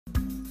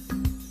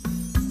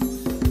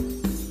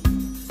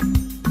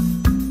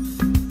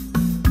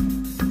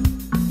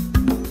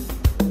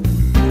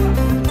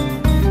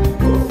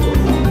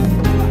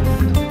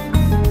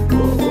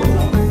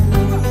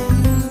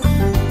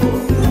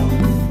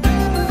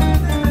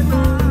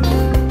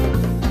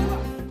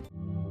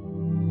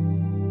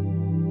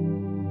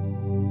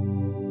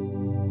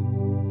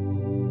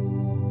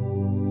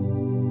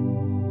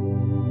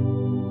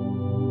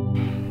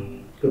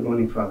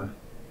morning, Father.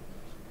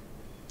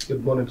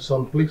 Good morning,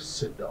 son. Please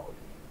sit down.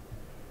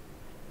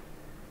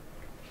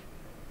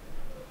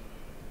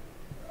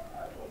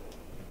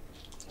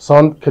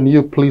 Son, can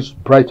you please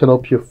brighten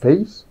up your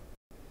face?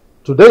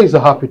 Today is a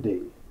happy day,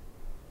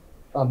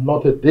 and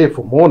not a day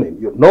for mourning.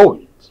 You know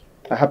it.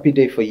 A happy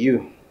day for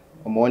you,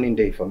 a mourning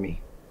day for me.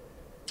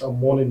 A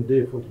mourning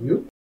day for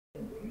you?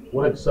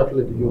 What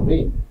exactly do you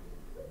mean?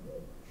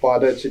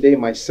 Father, today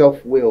my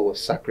self-will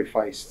was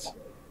sacrificed.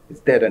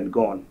 It's dead and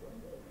gone.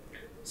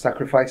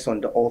 Sacrificed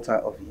on the altar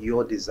of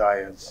your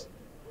desires.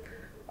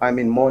 I'm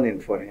in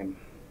mourning for him.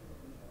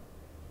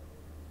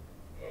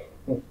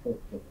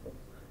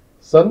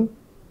 Son,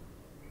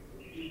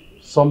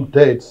 some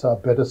dates are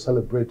better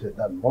celebrated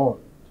than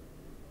mourned.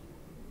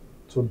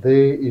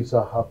 Today is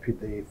a happy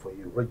day for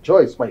you.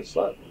 Rejoice, my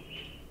son.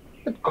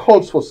 It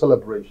calls for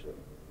celebration.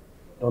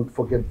 Don't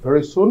forget,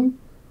 very soon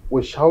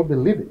we shall be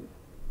leaving.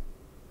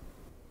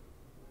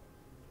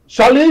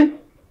 Charlie?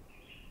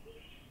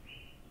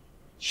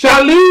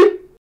 Charlie?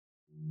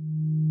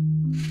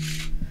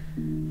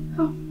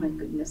 Oh my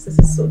goodness, this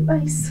is so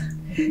nice.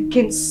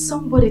 Can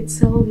somebody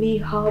tell me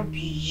how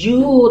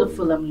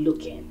beautiful I'm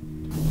looking?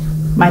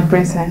 My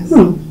princess,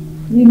 you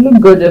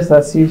look gorgeous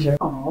as usual.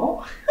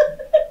 Oh.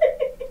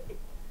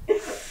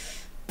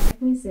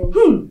 Princess,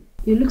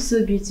 you look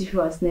so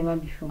beautiful as never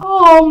before.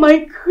 Oh my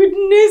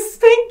goodness,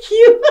 thank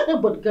you.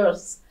 But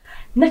girls,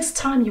 next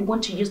time you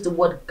want to use the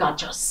word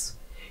gorgeous,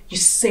 you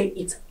say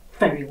it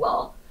very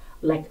well.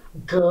 Like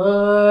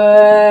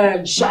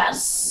gorgeous.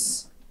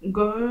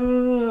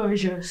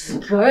 Gorgeous.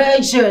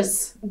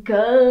 Gorgeous.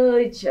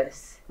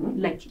 Gorgeous.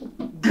 Like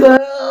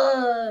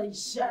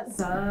gorgeous.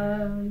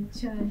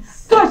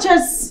 Gorgeous.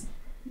 Gorgeous.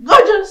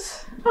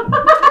 Gorgeous.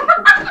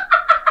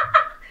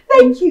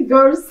 Thank you,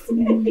 girls.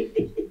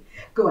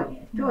 Go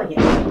ahead. Go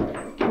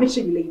ahead. Make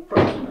sure you lay it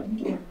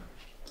properly. Okay.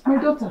 My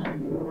daughter.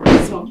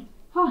 This one.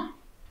 Huh.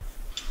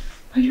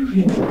 Are you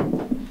here?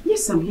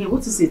 Yes, I'm here.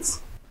 What is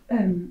it?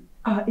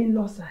 Our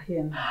in-laws are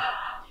here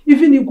now.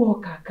 Even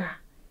Igwe Kaka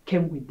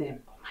came with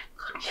them. Oh my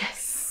God.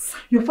 Yes.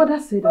 Your father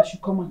said I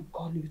should come and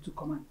call you to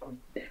come and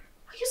greet them.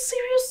 Are you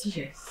serious?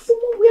 Yes.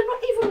 Mama, we are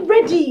not even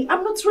ready.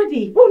 I'm not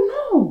ready. Oh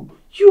no.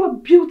 You are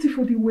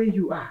beautiful the way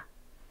you are.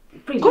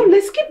 Really? Come,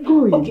 let's keep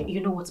going. Okay, you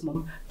know what,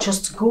 Mom?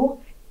 Just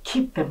go,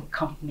 keep them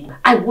company.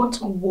 I want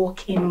to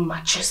walk in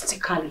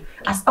majestically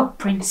as a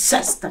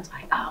princess that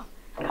I am.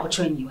 I'll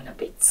join you in a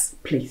bit.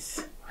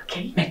 Please.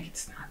 Okay? Make it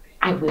snappy.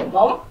 I will,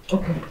 Mom.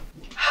 Okay.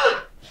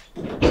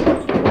 Did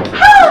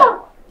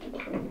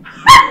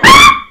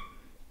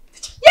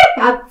you hear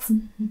that?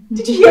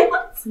 Did you hear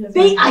that? Yes,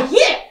 they are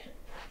here.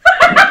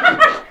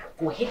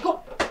 Go ahead, go.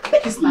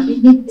 Make it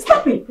snappy.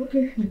 Snappy.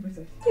 Okay, my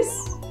princess.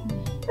 Yes.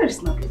 Very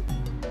snappy.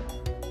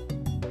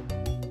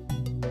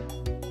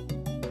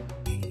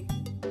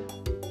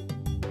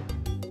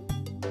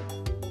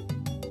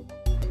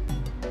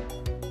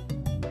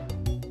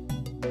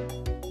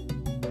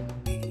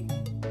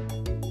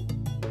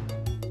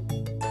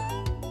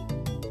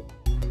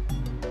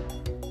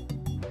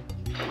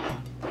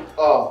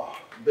 Oh,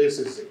 this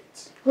is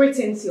it.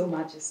 Greetings, Your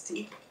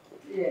Majesty.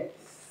 Yes.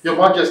 Your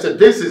Majesty,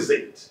 this is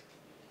it.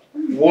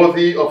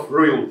 Worthy of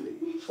royalty.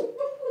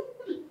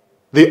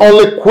 The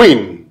only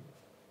queen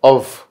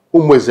of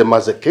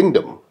Umezuomee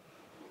kingdom.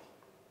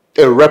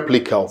 A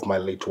replica of my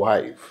late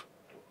wife.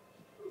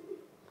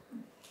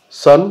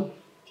 Son,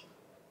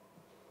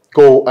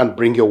 go and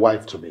bring your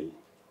wife to me.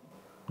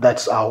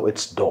 That's how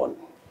it's done.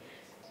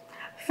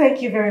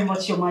 Thank you very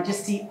much, Your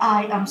Majesty.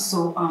 I am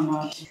so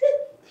honored.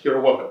 You're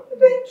welcome.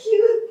 Thank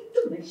you.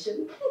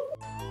 Donation.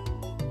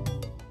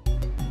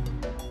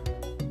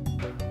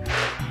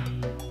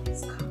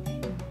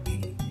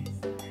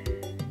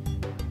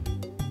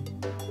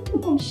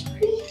 I'm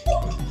sorry.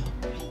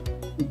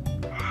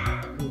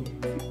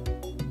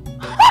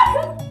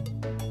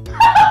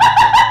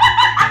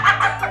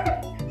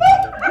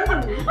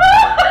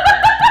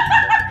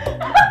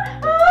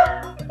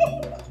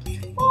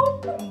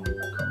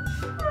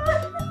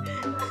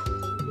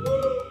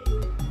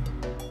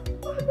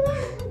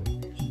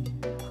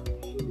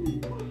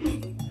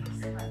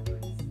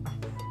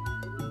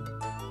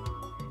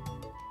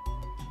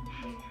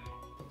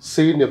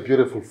 Seeing your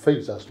beautiful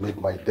face has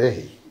made my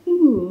day.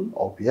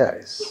 Oh,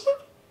 yes.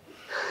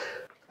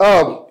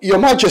 Your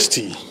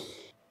Majesty,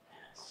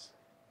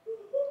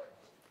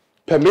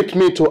 permit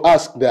me to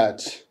ask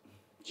that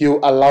you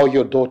allow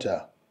your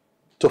daughter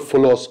to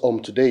follow us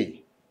home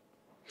today.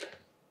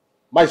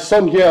 My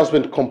son here has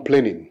been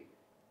complaining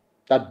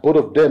that both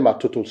of them are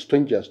total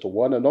strangers to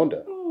one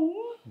another,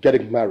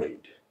 getting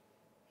married.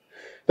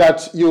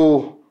 That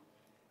you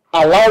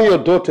allow your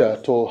daughter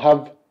to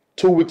have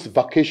 2 weeks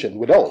vacation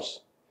with us,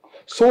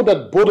 so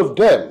that both of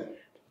them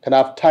can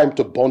have time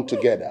to bond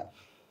together,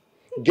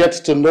 get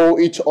to know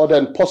each other,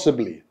 and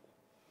possibly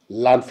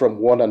learn from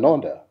one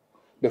another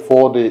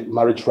before the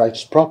marriage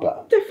rites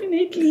proper.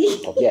 Definitely.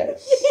 Oh,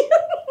 yes.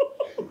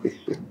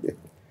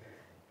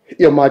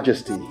 Your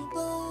Majesty,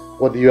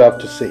 what do you have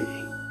to say?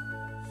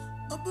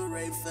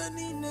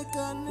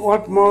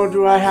 What more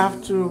do I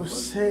have to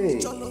say?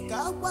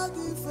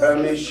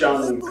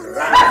 Permission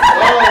granted.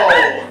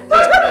 Oh!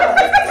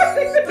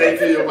 Thank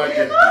you, Your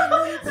Majesty.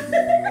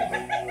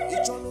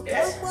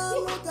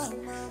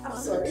 I'm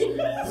sorry.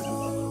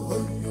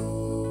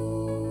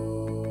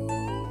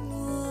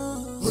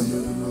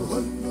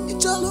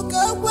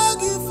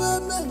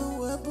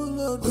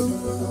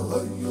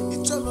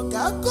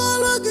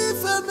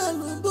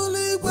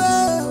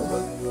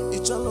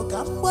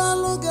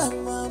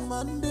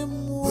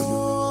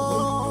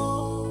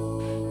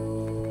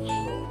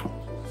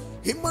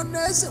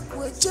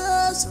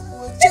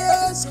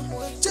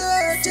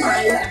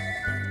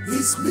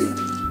 It's me,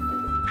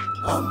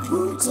 I'm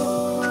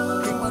brutal.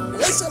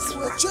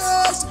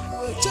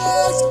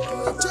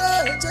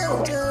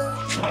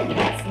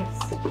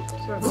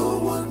 No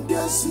one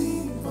dare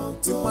see my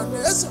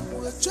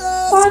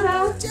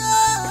Father!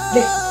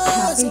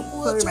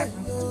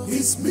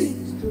 It's me,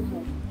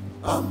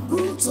 I'm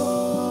brutal.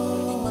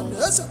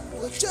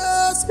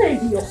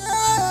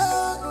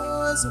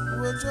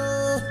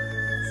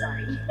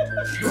 Sorry.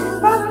 No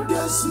one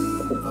dare see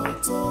my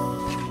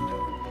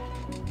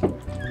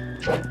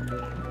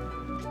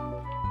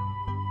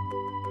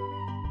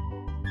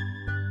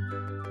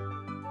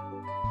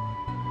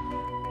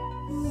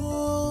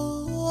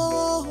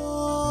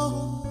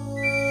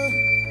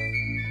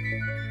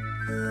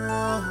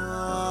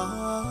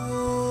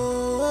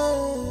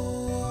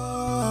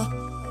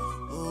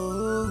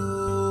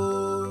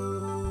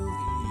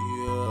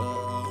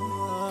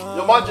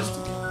Your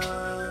Majesty.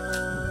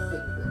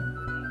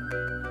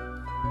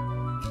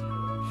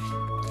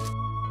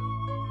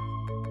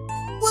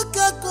 What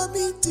can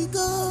committee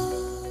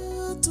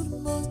go too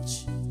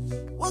much?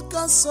 What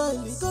can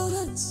soil go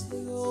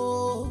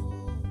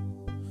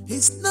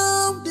He's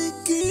now the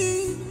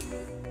king.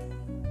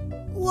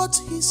 What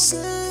he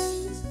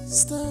says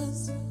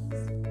stands.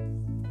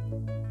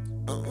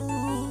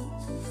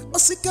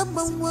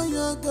 Osikama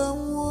wayaga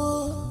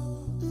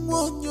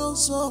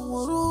wonyoso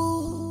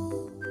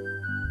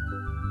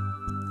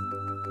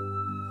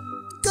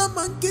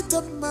Kama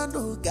nkita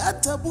mano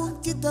gata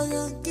bunkita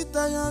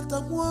ya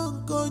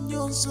tamwanko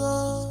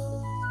nyonso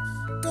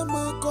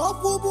Kama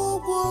kopu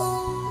bubu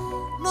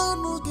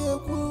nonu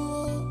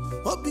gekwu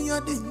obi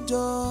ya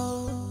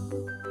dinjo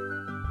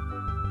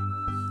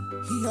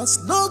He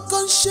has no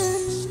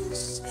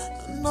conscience,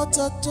 not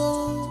at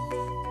all.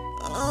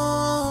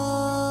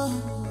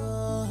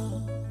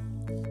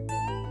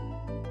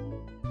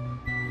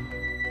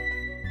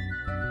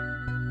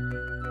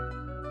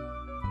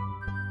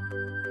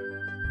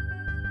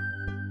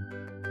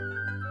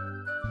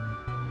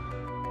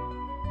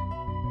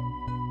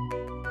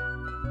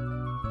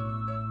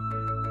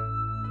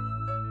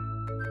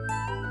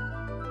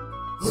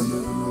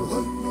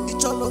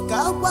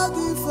 Icholoka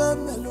wagi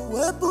femelo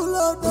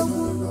webulo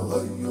domu.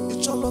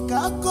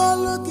 Icholoka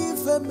kolo gi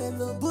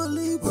femelo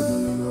buliwe.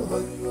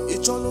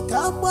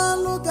 Icholoka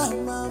malo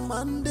gama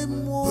mande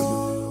mo.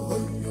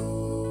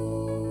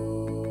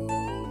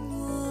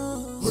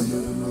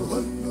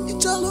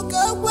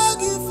 Icholoka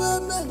wagi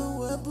femelo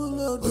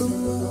webulo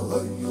domu.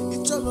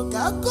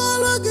 Icholoka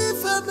kolo gi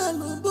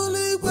femelo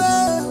buliwe.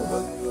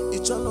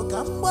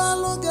 Icholoka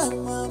malo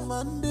gama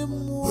mande mo.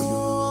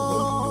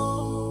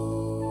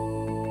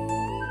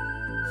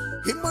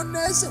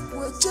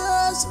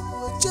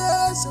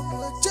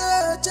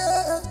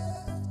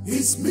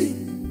 It's me,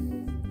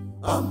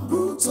 I'm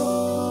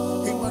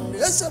brutal. No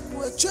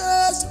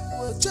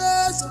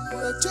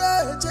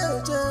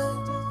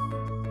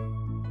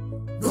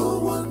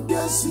one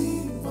dare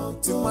see my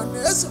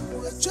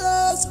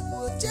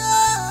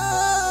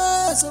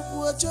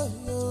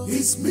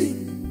It's me,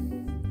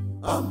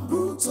 I'm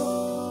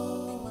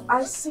brutal.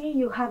 I see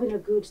you having a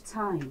good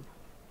time.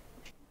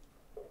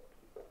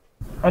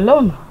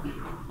 Alone?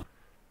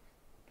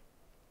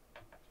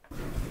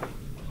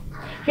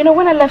 You know,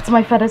 when I left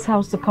my father's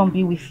house to come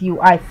be with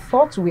you, I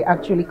thought we were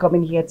actually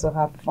coming here to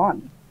have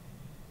fun.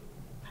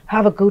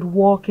 Have a good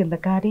walk in the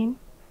garden,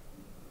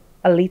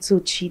 a little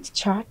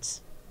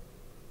chit-chat,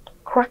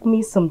 crack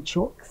me some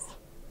jokes,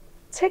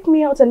 take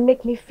me out and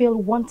make me feel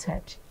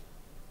wanted.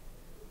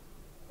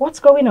 What's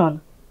going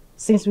on?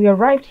 Since we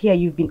arrived here,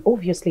 you've been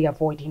obviously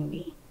avoiding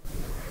me.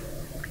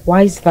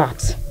 Why is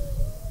that?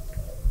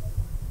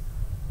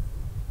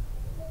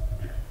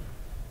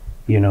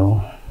 You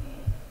know,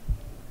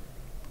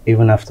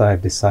 even after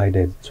I've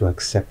decided to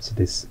accept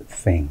this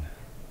thing,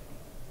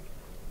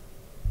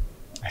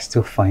 I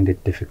still find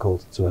it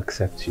difficult to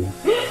accept you.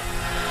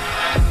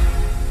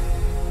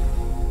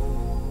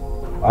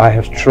 I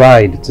have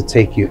tried to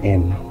take you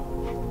in,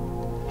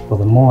 but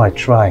the more I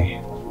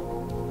try,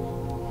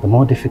 the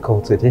more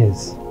difficult it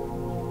is.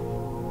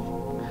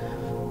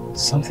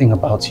 Something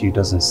about you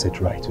doesn't sit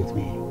right with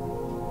me.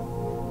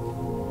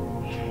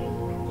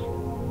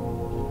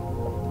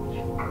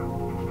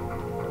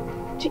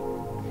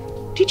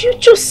 Did you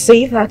just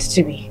say that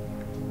to me?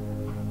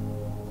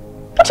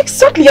 What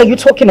exactly are you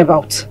talking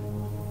about?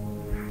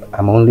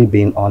 I'm only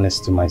being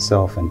honest to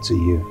myself and to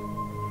you.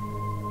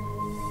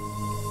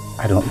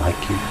 I don't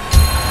like you.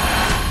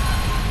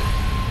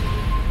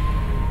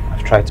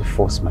 I've tried to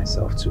force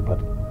myself to,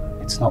 but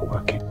It's not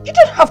working. You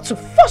don't have to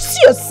force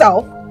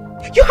yourself.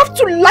 You have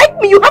to like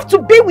me. You have to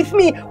be with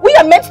me. We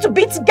are meant to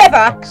be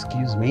together.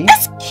 Excuse me?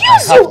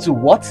 Excuse you! I have to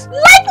what?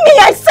 Like me,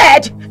 I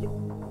said!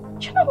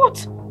 You know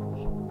what?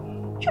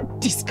 You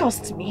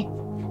disgust me.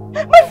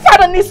 My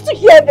father needs to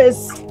hear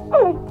this.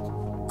 Oh.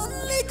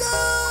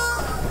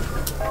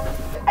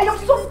 I am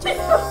so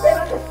disgusted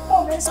at this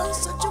moment.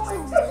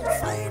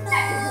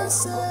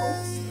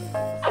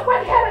 I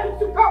went here and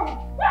to go.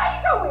 Where are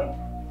you going?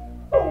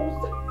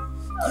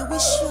 You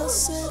wish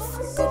yourself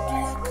good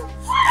luck.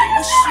 You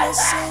wish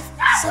yourself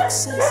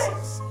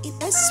success in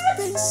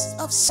expense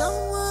of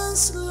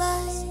someone's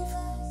life.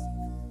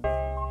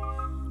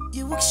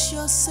 You wish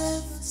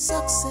yourself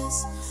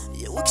success.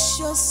 You wish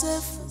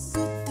yourself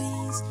good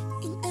things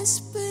in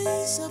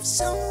expense of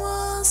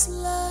someone's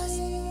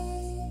life.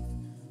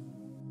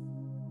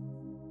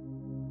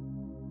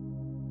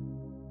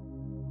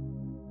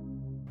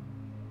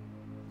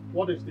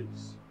 What is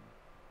this?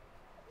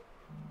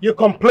 You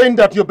complain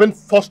that you've been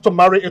forced to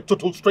marry a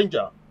total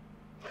stranger.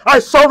 I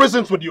saw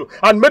reasons with you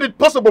and made it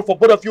possible for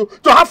both of you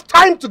to have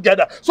time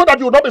together so that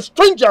you will not be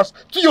strangers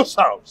to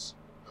yourselves.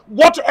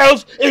 What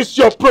else is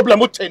your problem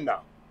with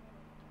now?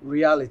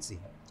 Reality.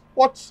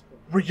 What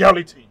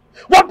reality?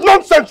 What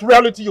nonsense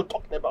reality you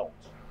talking about?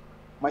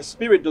 My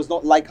spirit does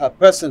not like her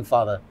person,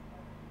 Father.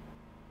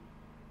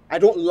 I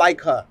don't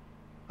like her.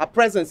 Her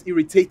presence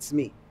irritates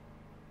me.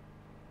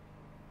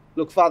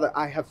 Look, Father,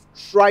 I have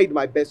tried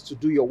my best to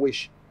do your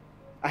wish.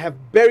 I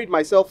have buried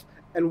myself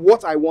and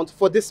what I want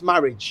for this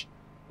marriage.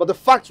 But the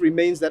fact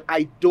remains that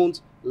I don't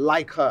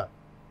like her.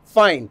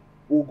 Fine,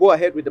 we'll go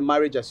ahead with the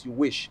marriage as you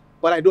wish,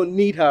 but I don't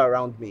need her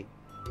around me.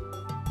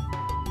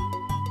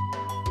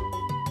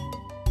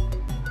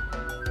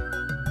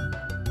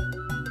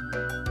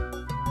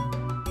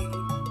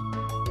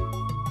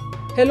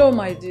 Hello,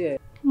 my dear.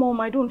 Mom,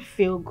 I don't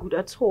feel good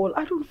at all.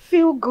 I don't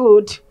feel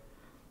good.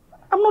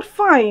 I'm not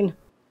fine.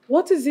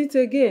 What is it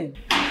again?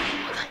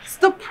 It's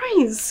the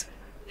prince.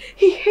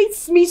 He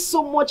hates me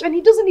so much and he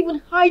doesn't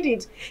even hide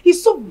it.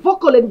 He's so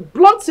vocal and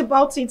blunt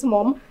about it,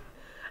 Mom.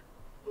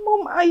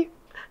 Mom, I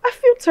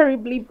feel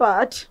terribly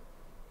bad.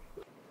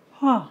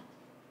 Huh.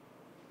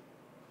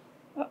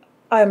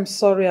 I'm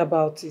sorry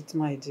about it,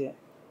 my dear.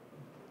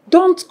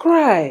 Don't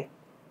cry.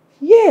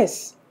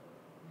 Yes.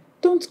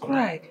 Don't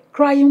cry.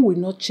 Crying will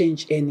not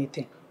change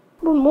anything.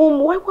 But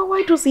Mom,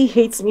 why does he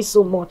hate me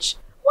so much?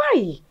 Why?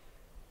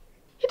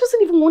 He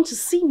doesn't even want to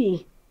see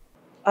me.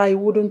 I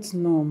wouldn't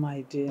know,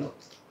 my dear.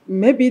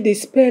 Maybe the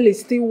spell is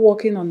still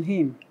working on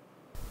him.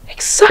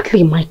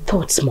 Exactly my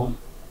thoughts, Mom.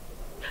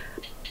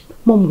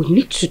 Mom, we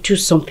need to do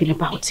something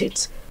about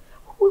it.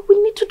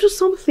 We need to do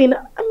something.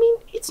 I mean,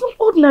 it's not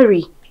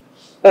ordinary.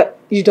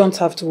 You don't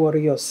have to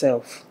worry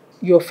yourself.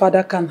 Your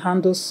father can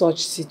handle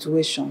such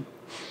situation.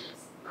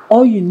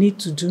 All you need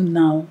to do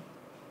now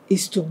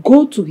is to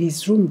go to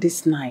his room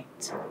this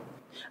night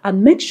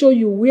and make sure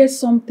you wear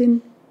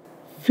something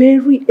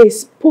very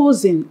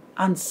exposing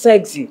and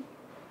sexy.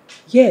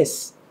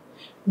 Yes,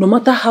 no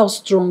matter how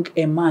strong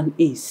a man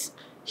is,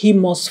 he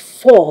must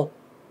fall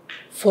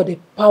for the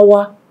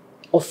power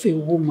of a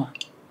woman.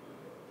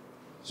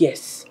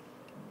 Yes.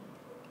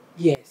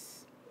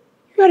 Yes.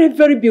 You are a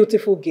very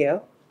beautiful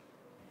girl.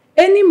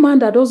 Any man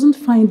that doesn't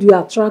find you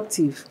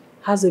attractive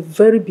has a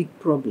very big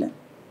problem.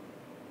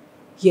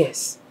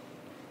 Yes.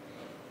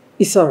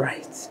 It's all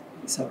right.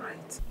 It's all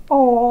right.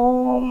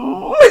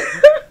 Oh,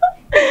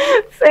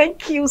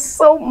 thank you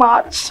so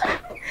much.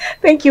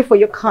 Thank you for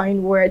your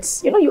kind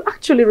words. You know, you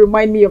actually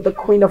remind me of the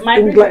Queen of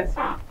England.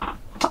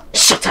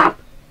 Shut up.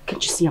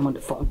 Can't you see I'm on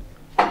the phone?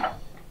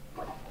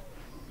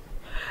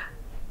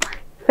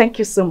 Thank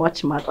you so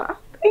much, Mother.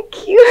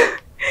 Thank you.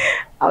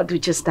 I'll do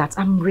just that.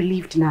 I'm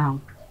relieved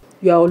now.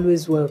 You are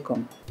always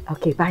welcome.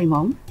 Okay, bye,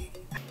 Mom.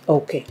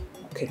 Okay,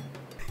 okay.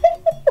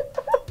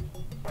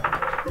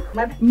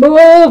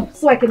 Move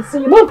so I can see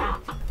you. Move.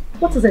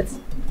 What is it?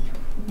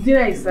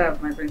 Dinner is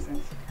served, my princess.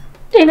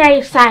 Dinner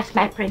is served,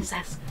 my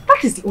princess.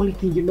 That is the only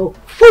thing you know.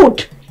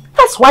 Food.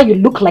 That's why you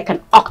look like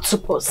an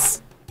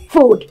octopus.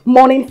 Food.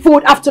 Morning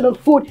food, afternoon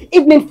food,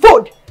 evening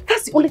food.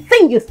 That's the only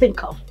thing you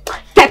think of.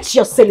 Get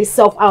your silly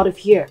self out of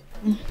here.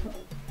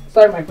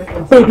 Sorry, my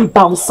princess. Baby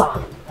bouncer.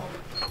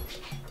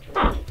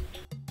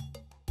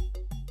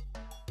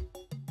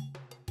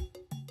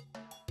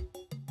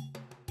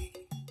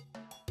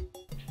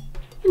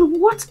 And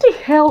what the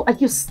hell are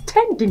you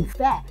standing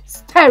there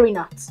staring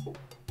at?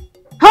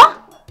 Huh?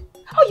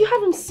 Oh, you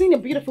haven't seen a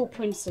beautiful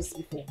princess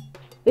before,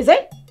 is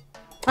it?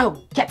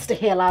 Oh, get the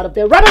hell out of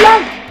there. Run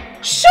along!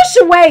 Shush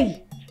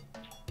away!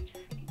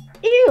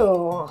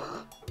 Ew.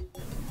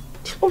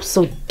 Oh,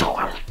 so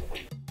dull.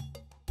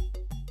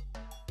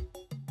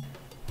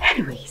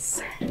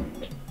 Anyways,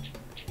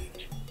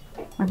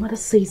 my mother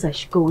says I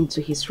should go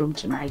into his room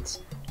tonight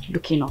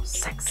looking all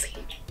sexy.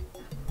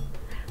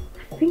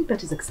 I think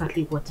that is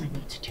exactly what I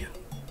need to do.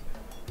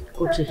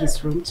 Go to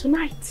his room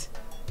tonight.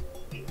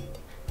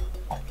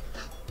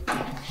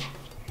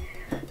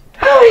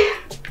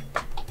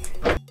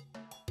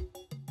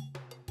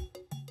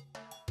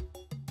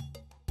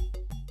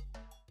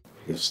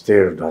 If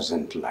still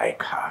doesn't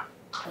like her.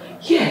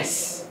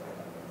 Yes.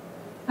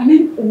 I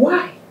mean,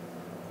 why?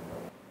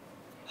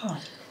 Huh.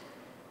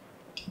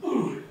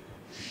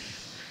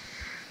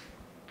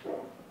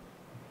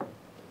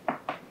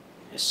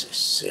 This is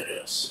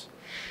serious.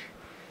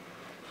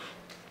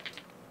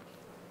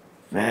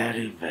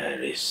 Very,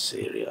 very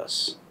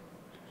serious.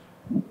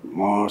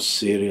 More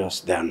serious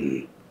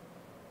than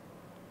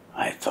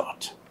I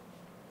thought.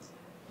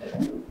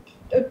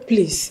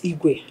 Please,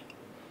 Igwe.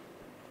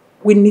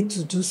 We need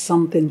to do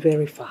something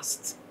very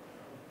fast.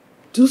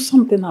 Do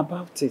something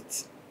about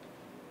it.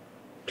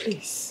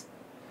 Please.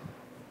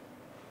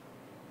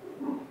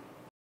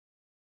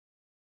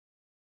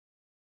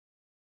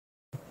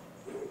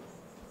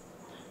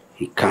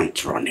 He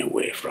can't run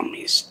away from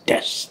his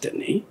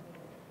destiny.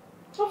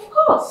 Of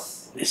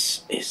course.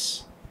 This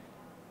is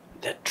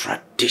the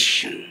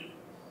tradition.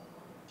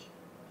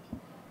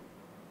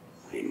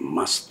 I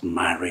must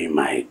marry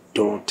my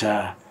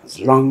daughter as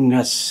long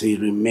as he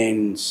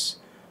remains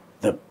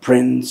the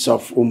prince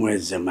of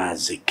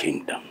Umezuomee's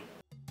kingdom.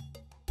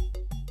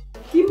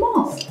 He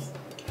must.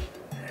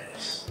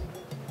 Yes.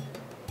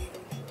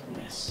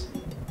 Yes.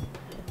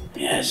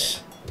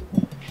 Yes.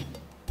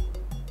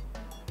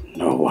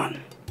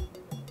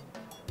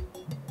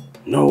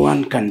 No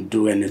one can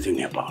do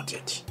anything about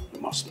it. You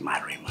must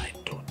marry my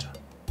daughter.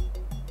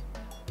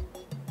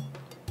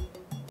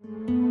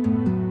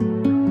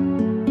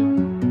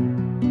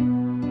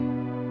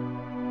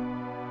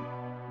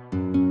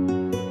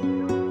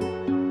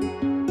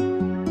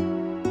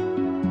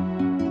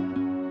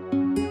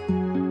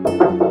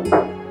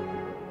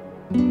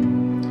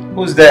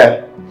 Who's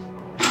there?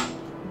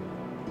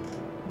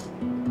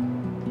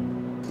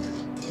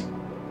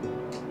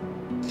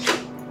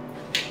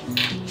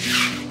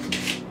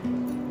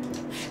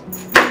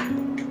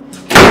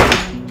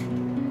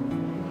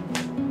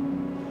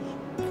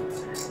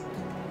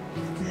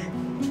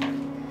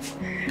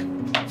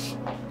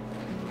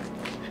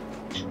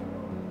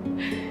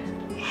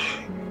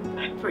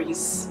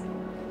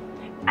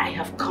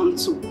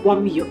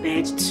 Warm your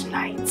bed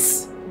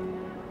tonight.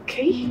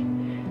 Okay?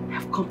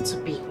 I've come to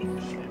be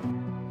with you.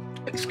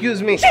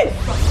 Excuse me.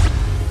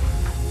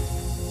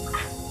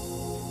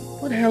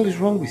 What the hell is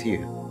wrong with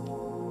you?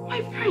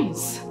 My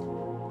prince.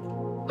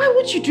 Why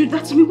would you do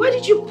that to me? Why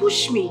did you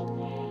push me?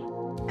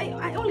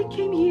 I only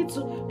came here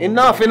to...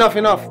 Enough.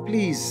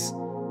 Please.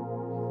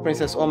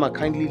 Princess Oma,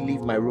 kindly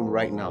leave my room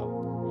right now.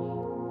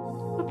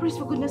 My prince,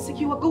 for goodness sake,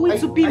 you are going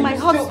to be my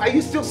husband. Are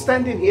you still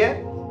standing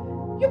here?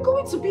 You're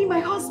going to be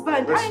my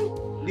husband.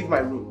 Leave my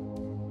room.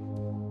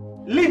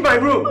 Leave my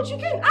room! But you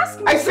can't ask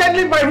me. I said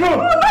leave my room!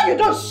 No, you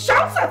don't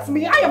shout at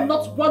me. I am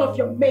not one of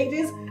your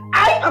maidens.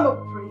 I am a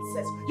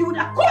princess. You would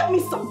accord me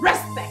some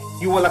respect.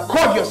 You will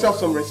accord yourself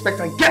some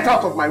respect and get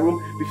out of my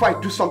room before I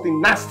do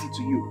something nasty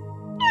to you.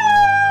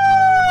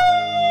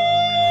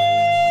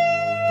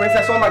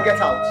 Princess Oma, get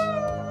out.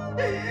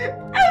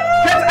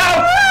 Get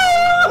out!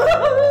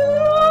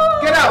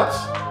 Get out!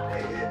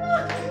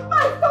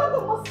 My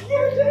father must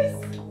hear this.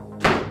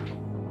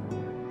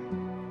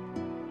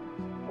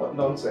 What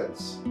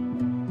nonsense.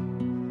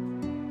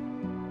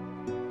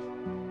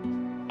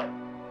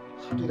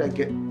 How did I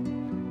get...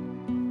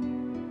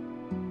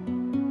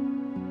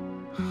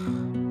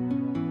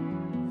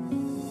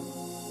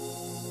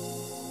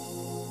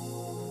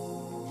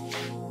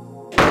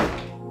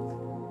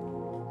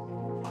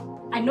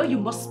 I know you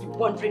must be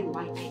wondering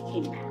why I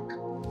came back.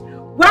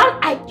 Well,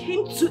 I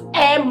came to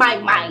air my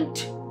mind.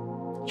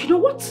 You know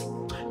what?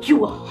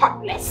 You are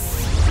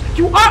heartless.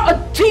 You are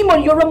a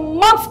demon. You're a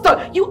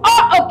monster. You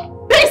are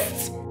a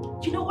beast.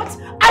 You know what?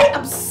 I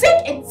am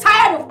sick and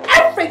tired of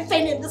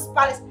everything in this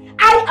palace.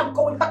 I am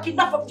going back.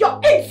 Enough of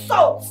your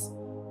insults.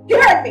 You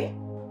heard me?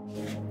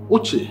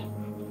 Uche.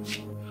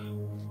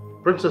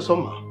 Princess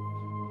Oma.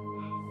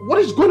 What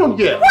is going on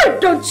here? Why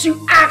don't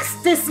you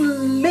ask this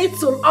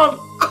little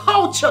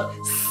uncultured,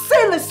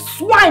 silly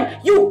swine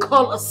you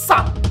call a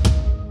son?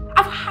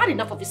 I've had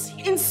enough of his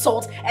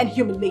insult and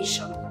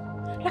humiliation.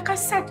 Like I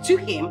said to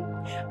him,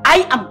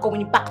 I am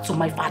going back to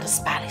my father's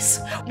palace,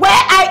 where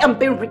I am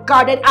being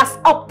regarded as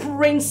a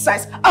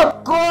princess, a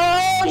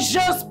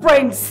gorgeous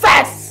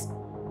princess.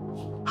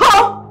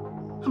 Huh?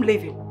 I'm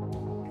leaving.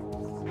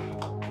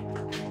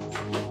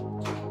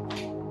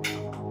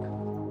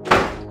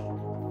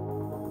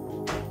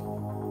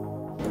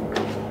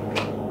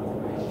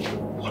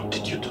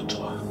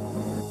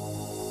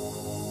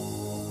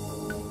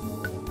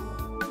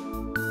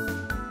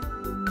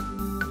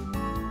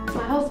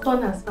 My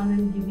husband has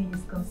finally given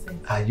his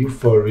consent. Are you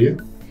for real?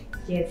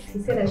 Yes, he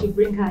said I should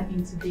bring her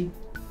in today.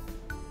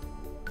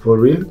 For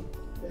real?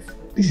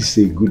 This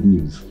is a good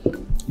news.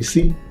 You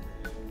see,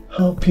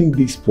 helping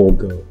this poor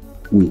girl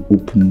will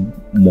open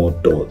more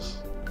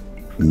doors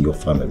in your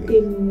family.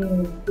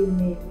 Amen.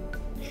 Amen.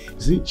 You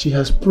see, she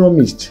has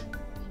promised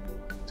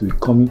to be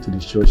coming to the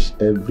church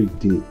every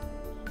day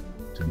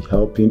to be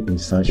helping in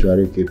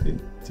sanctuary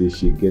keeping till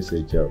she gets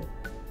a job.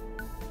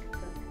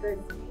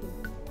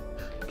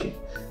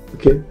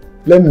 Okay,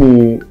 let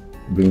me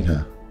bring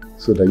her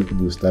so that you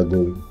people start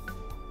going.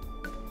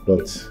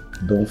 But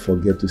don't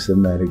forget to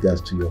send my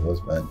regards to your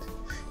husband.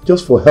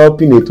 Just for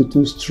helping a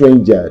total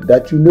stranger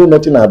that you know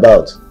nothing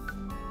about.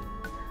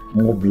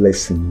 More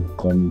blessing will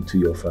come into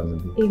your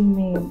family.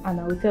 Amen. And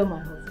I will tell my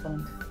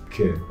husband.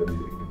 Okay,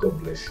 God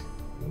bless you.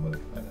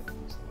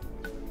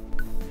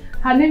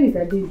 Her name is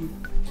Adezi.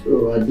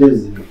 Oh,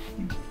 Adezi.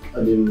 I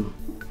didn't know.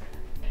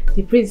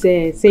 The priest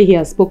say he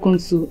has spoken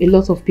to a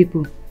lot of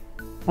people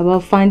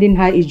about finding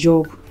her a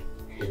job.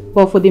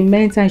 But for the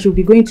meantime, she'll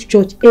be going to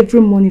church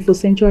every morning for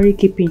sanctuary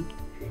keeping.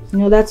 You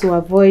know, that's to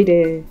avoid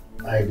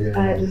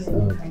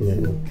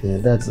Okay,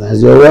 that's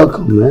nice. You're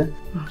welcome, man.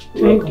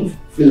 Thank you.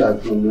 Feel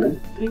at home,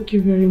 man. Thank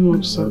you very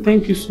much, sir.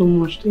 Thank you so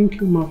much.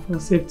 Thank you, ma, for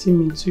accepting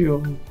me into your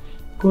home.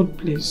 God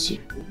bless you.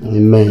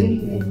 Amen.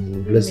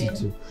 Amen. Bless you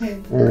too.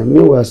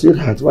 Meanwhile,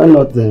 sweetheart, why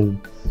not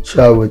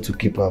show her way to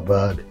keep her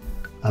bag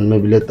and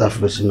maybe let her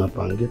freshen up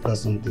and get her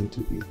something to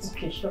eat?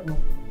 Okay, sure.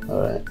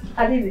 Alright.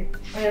 Adezi,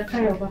 I am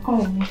tired of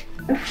come on me.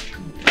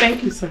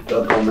 Thank you, sir.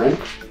 Welcome, man.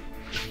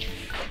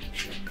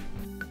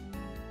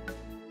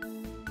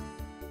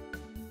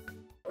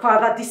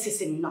 Father, this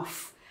is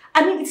enough.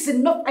 I mean, it's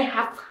enough. I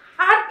have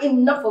had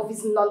enough of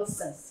his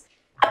nonsense.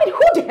 I mean,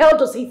 who the hell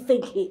does he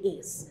think he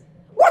is?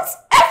 What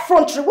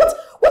effrontery? What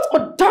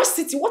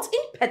audacity? What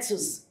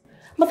impetus?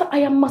 Mother, I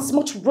am as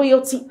much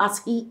royalty as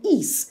he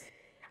is.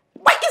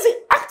 Why is he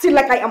acting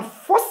like I am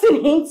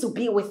forcing him to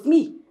be with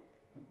me?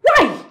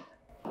 Why?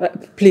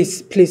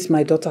 Please,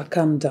 my daughter,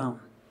 calm down.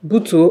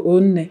 Buto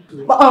onne.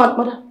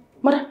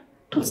 Mother,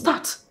 don't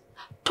start.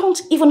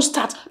 Don't even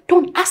start.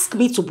 Don't ask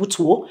me to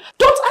butuo.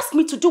 Don't ask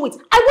me to do it.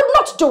 I will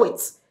not do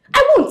it.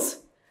 I won't.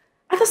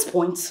 At this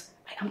point,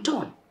 I am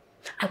done.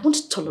 I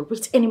won't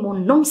tolerate any more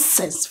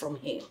nonsense from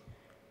him.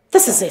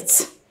 This is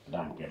it.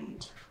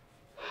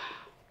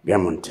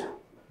 Gemont.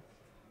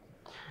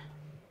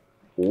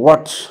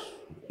 What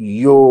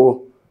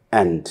you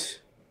and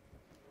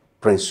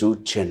Prince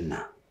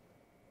Uchenna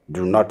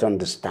do not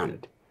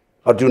understand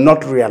or do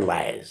not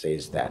realize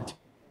is that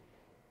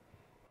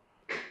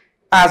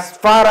as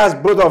far as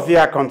both of you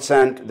are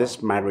concerned,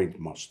 this marriage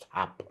must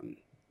happen.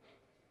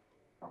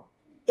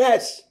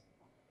 Yes.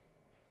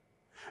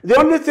 The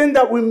only thing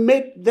that will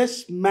make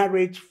this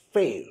marriage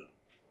fail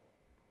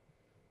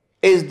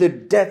is the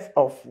death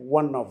of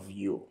one of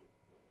you.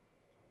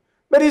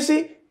 But you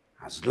see,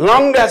 as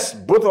long as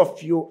both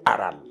of you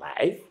are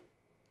alive,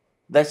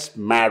 this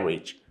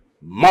marriage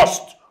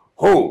must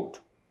hold.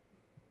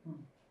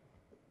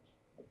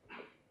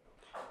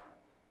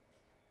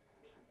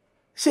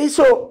 See,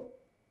 so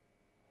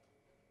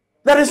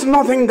there is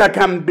nothing that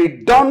can be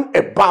done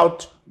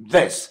about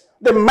this.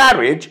 The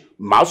marriage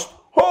must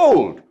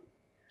hold.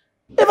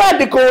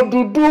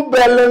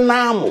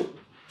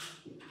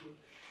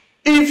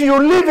 If you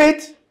leave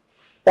it,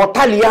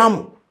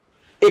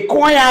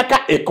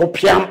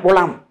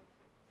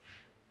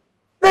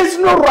 there's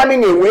no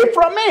running away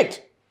from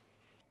it.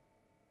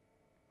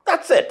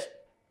 That's it.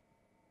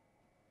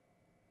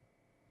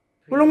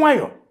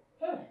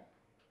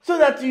 So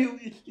that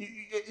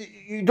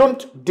you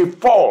don't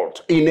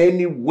default in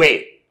any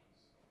way.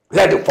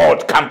 Let the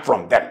fault come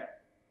from them.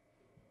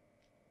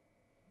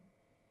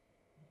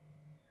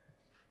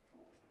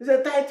 It's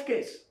a tight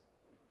case.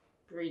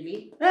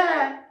 Really?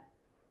 Yeah.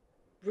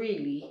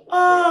 Really?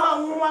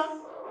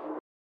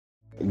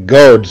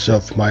 Gods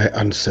of my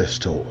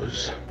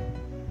ancestors,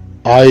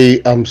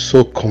 I am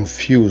so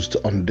confused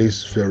on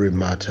this very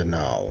matter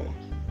now.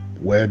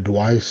 Where do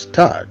I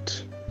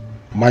start?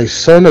 My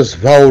son has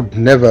vowed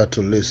never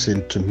to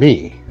listen to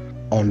me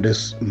on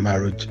this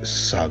marriage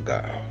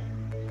saga.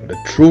 The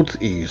truth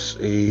is,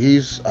 he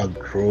is a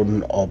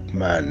grown-up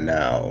man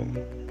now.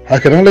 I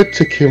can only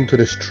take him to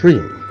the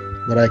stream,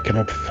 but I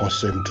cannot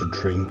force him to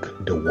drink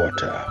the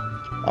water.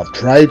 I've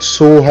tried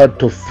so hard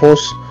to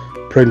force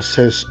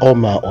Princess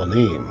Oma on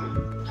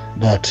him,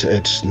 but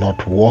it's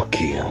not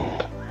working.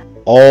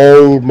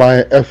 All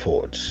my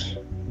efforts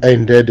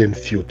ended in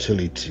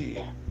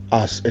futility.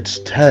 As it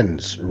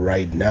stands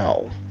right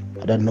now,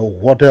 I don't know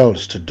what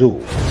else to do.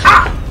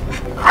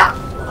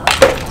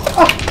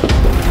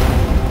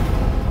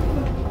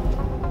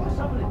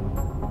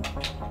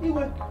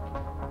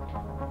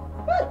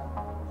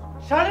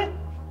 Charlie?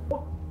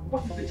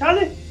 What is it,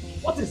 Charlie?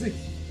 What is it?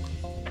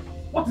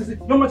 What is it?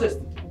 Your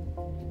Majesty!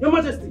 Your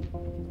Majesty!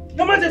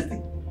 Your Majesty!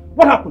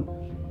 What happened?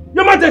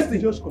 Your Majesty!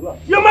 Just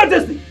collapsed. Your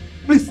Majesty!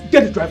 Please,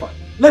 get the driver.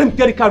 Let him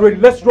get the car ready.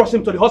 Let's rush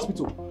him to the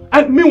hospital.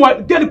 And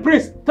meanwhile, get the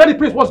prince. Tell the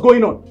prince what's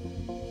going on.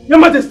 Your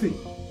Majesty!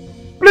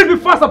 Please be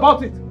fast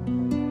about it.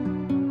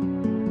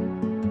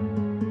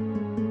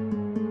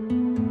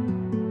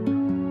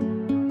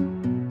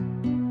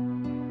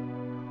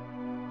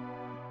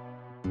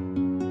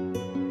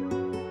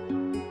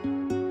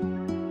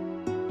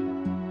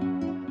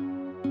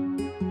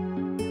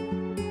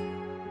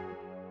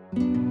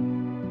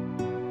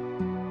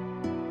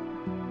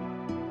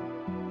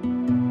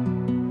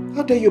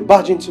 How dare you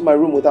barge into my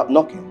room without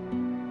knocking?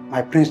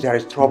 My prince, there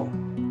is trouble.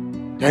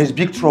 There is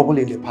big trouble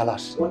in the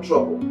palace. What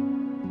trouble?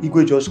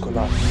 Igwe just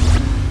collapsed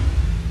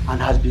and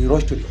has been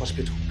rushed to the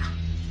hospital.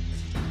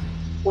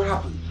 What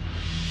happened?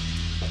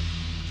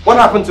 What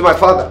happened to my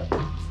father?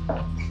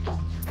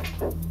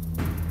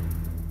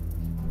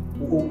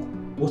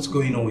 What's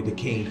going on with the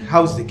king?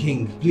 How's the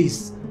king?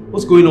 Please,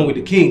 what's going on with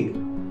the king?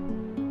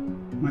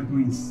 My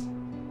prince,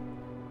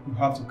 you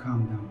have to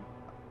calm down.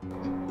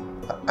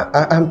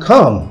 I'm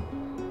calm.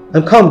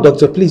 I'm calm,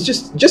 doctor. Please,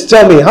 just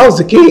tell me, how's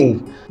the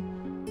king?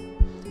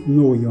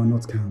 No, you're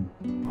not calm.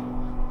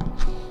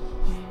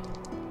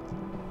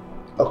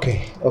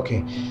 Okay.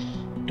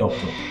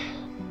 Doctor,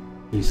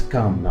 he's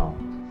calm now.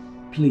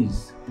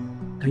 Please,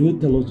 can you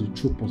tell us the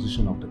true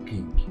position of the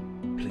king?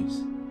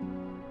 Please.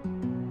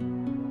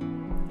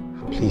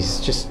 Please,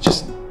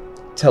 just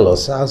tell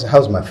us,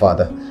 how's my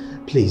father?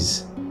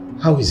 Please,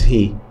 how is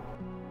he?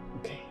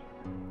 Okay.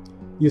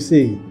 You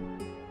see,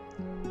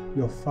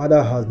 your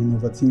father has been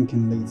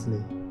overthinking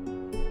lately.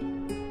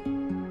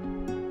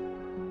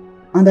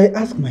 And I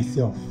ask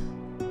myself,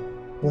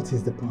 what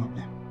is the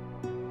problem?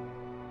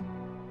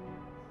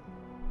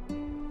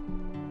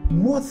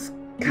 What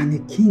can a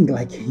king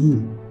like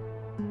him,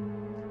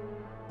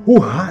 who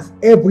has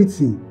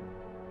everything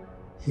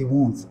he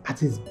wants at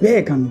his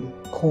beck and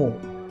call,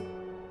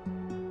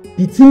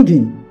 be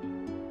thinking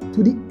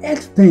to the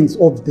extent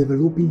of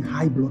developing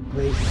high blood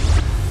pressure?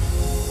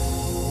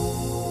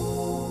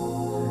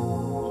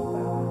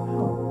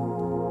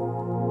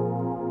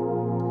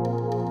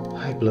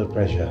 High blood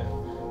pressure.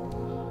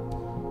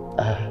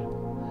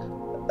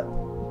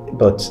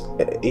 But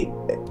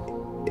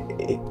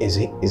is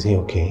he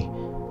okay?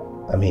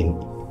 I mean,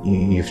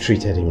 you've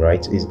treated him,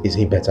 right? Is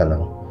he better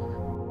now?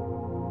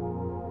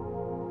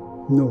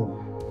 No,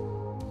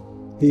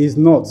 he is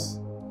not.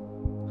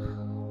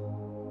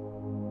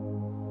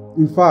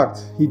 In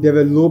fact, he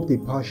developed a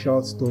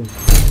partial stroke.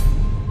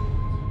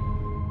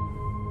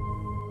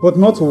 But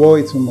not to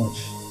worry too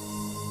much.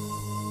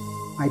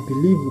 I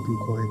believe we can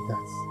correct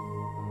that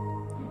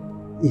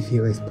if he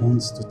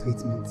responds to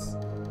treatments.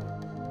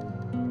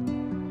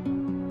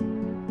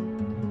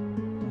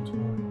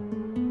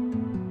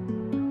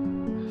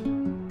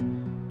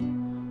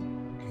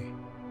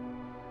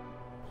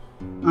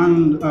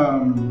 And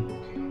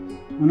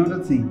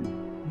another thing,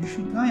 you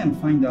should try and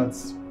find out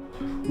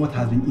what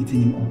has been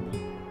eating him up.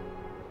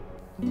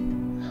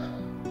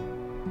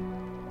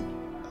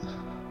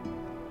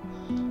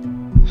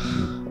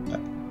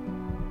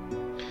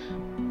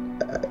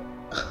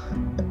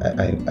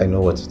 I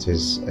know what it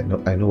is.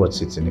 I know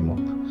what's eating him up.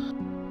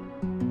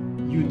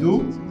 You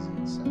do?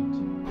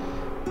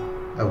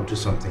 I will do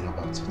something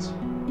about it.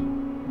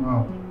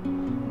 Wow.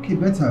 Okay,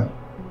 better.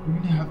 You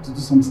really have to do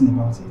something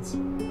about it.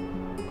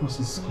 Because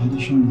his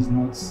condition is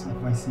not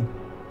advisable.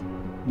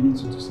 You need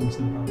to do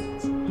something about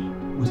it.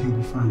 But he'll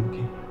be fine,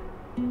 okay?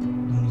 You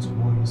don't need to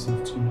worry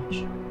yourself too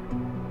much.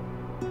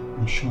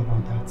 I'm sure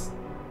about that.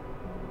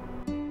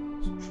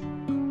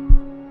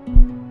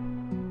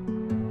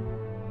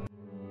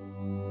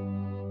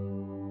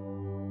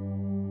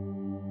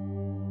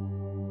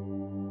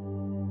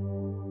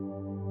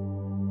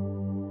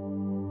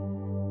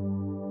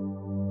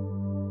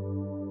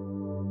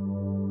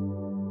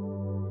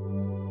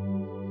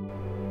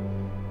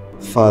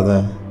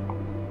 Father,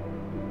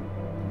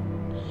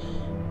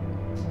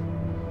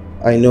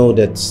 I know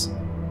that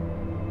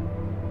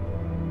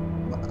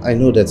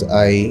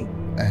I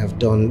have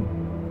done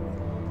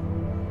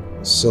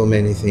so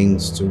many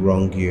things to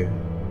wrong you.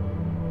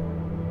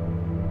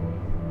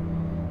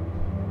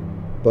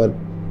 But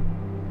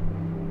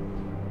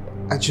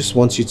I just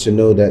want you to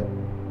know that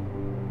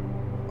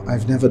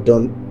I've never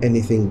done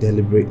anything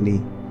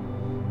deliberately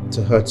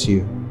to hurt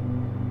you.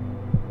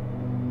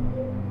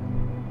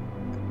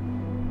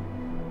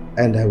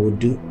 And I would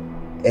do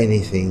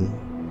anything.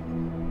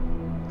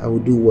 I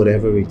would do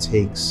whatever it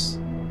takes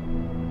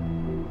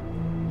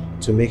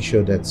to make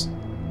sure that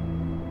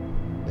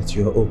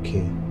you're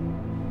okay,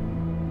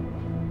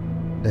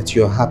 that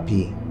you're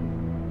happy,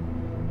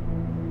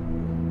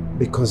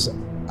 because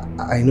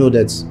I know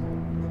that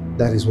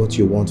is what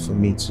you want for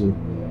me too.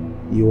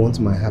 You want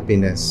my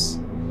happiness.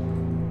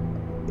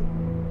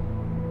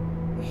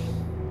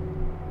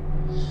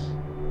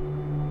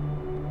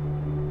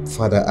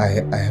 Father,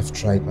 I have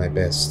tried my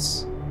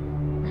best.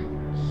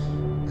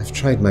 I've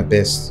tried my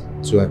best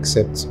to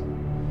accept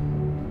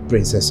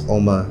Princess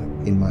Oma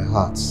in my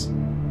heart.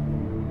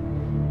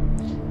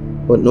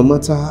 But no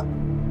matter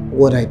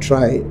what I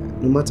try,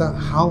 no matter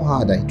how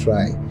hard I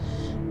try,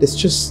 there's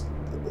just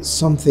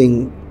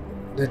something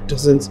that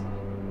doesn't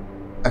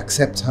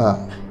accept her.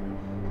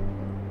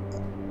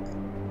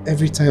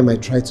 Every time I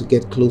try to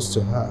get close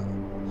to her,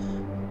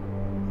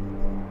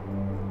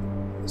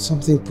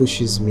 something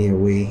pushes me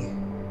away.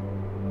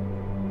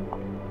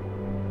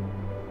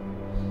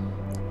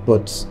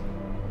 But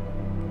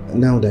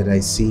now that I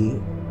see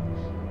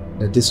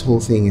that this whole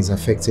thing is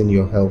affecting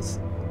your health,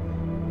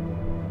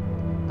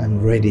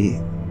 I'm ready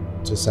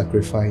to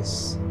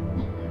sacrifice.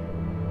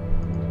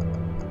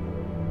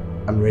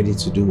 I'm ready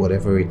to do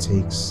whatever it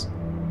takes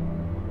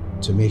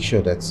to make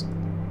sure that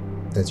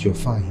you're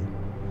fine.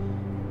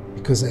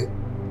 Because I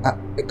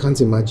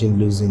can't imagine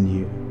losing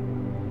you.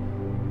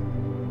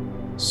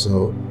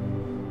 So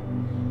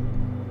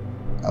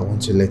I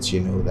want to let you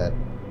know that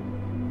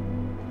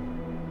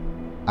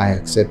I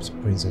accept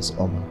Princess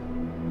Oma.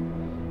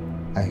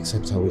 I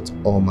accept her with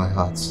all my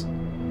heart.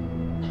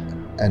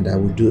 And I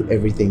will do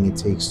everything it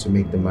takes to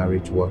make the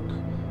marriage work.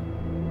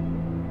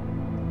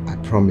 I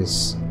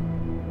promise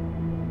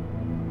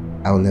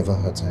I will never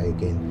hurt her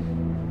again.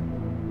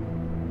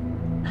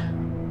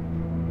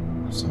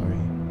 I'm sorry.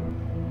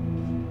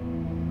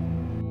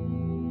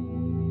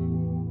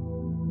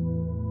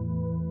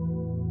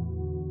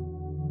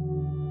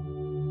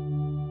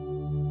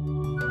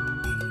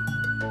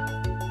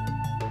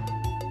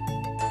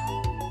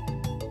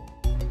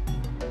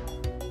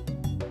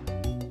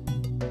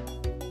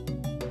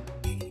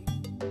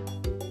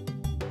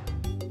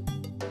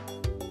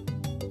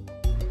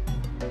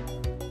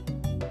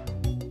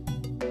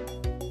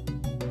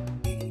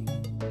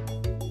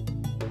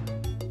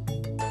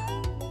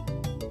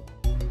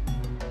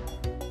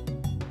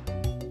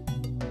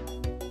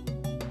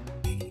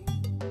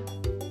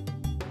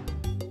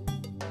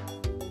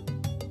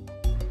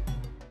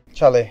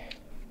 Charlie,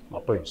 my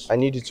prince. I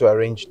need you to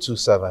arrange 2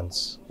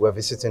 servants. We're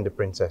visiting the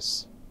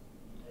princess.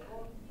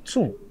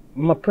 2?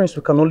 My prince,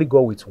 we can only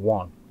go with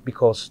 1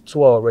 because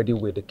 2 are already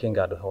with the king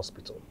at the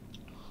hospital.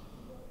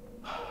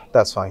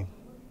 That's fine.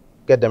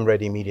 Get them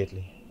ready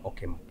immediately.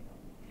 Okay, ma.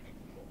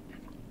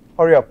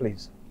 Hurry up,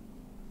 please.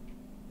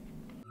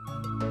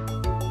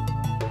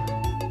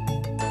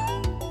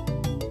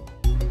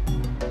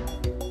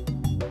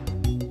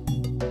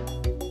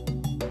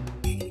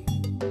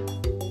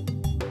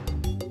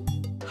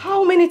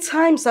 How many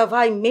times have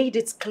I made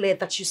it clear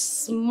that you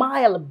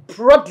smile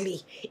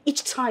broadly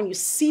each time you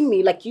see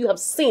me like you have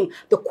seen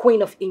the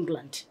Queen of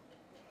England?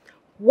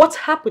 What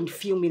happened a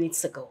few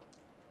minutes ago?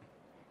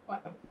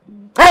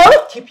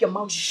 Keep your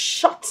mouth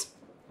shut,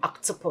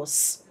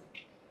 octopus.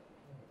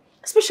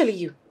 Especially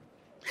you.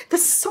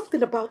 There's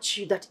something about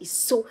you that is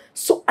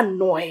so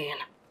annoying.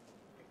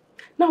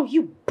 Now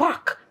you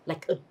bark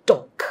like a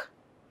dog.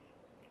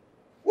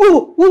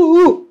 Ooh, ooh,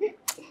 ooh.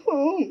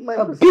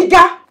 A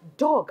bigger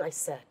dog, I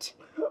said.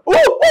 Ooh, ooh,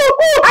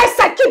 ooh. I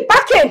said keep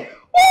barking.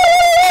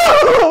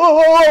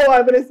 Oh,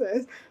 my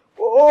princess.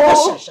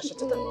 Oh.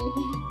 Shut.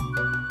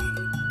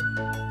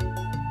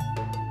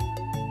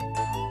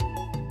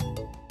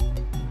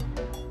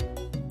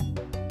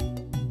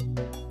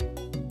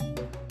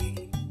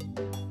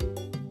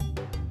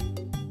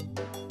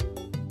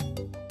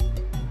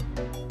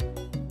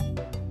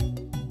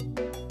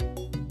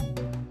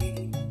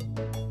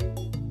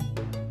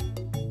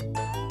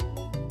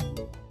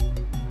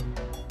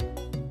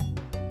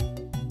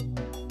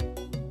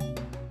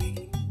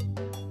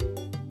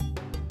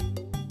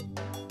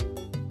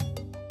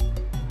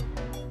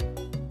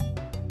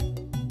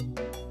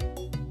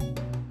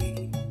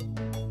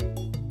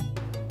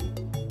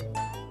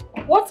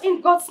 What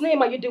in God's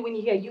name are you doing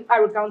here, you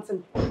arrogant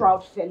and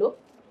proud fellow?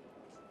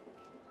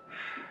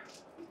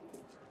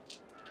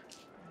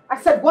 I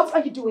said, what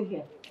are you doing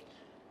here?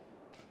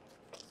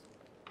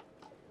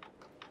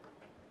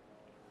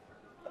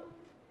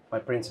 My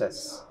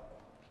princess,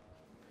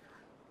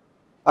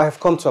 I have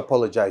come to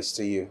apologize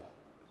to you.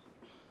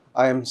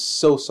 I am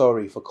so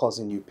sorry for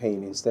causing you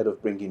pain instead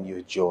of bringing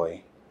you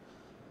joy.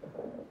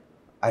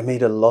 I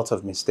made a lot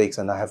of mistakes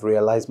and I have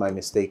realized my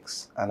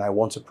mistakes, and I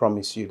want to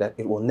promise you that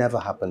it will never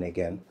happen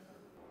again.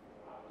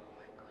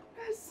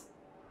 Yes.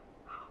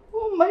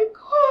 Oh my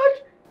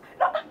God.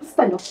 No,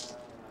 stand up. Stand.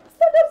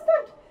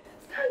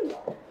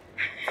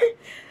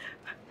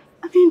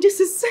 I mean, this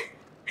is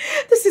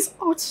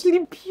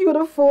utterly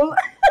beautiful.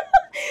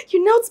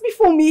 You knelt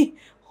before me.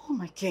 Oh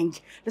my king.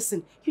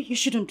 Listen, you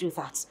shouldn't do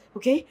that,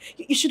 okay?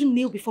 You shouldn't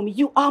kneel before me.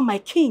 You are my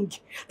king.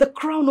 The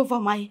crown over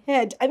my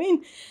head. I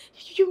mean,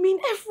 you mean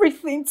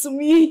everything to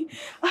me.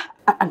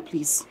 And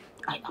please,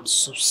 I am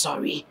so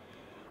sorry.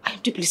 I am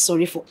deeply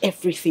sorry for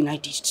everything I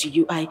did to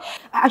you. I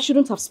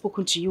shouldn't have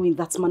spoken to you in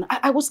that manner.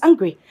 I was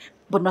angry,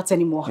 but not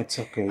anymore. It's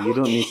okay. You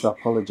don't need to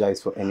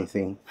apologize for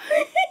anything.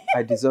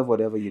 I deserve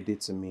whatever you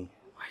did to me.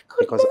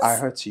 Because I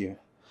hurt you.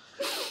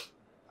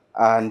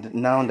 And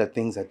now that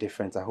things are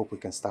different, I hope we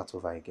can start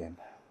over again.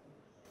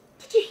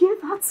 Did you hear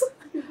that?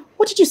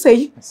 What did you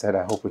say? I said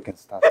I hope we can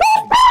start over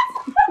again.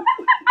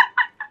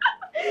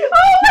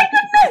 Oh my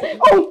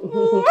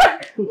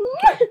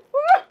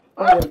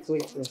goodness!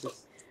 Wait,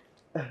 princess.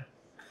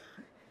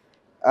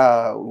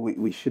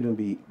 We shouldn't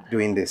be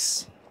doing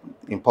this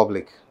in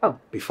public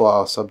before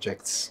our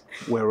subjects.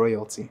 We're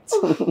royalty.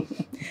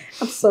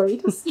 I'm sorry,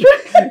 that's true.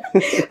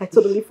 I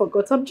totally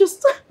forgot. I'm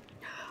just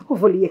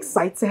overly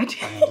excited.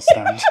 I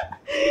understand.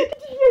 Did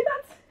you hear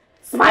that?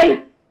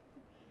 Smile!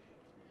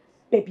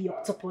 Baby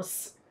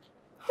octopus.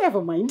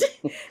 Never mind.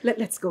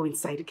 Let's go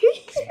inside,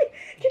 okay?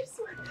 Keep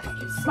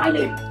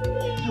smiling.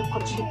 You'll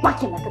continue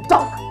barking like a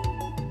dog.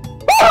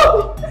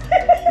 Oh!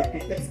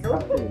 Let's go.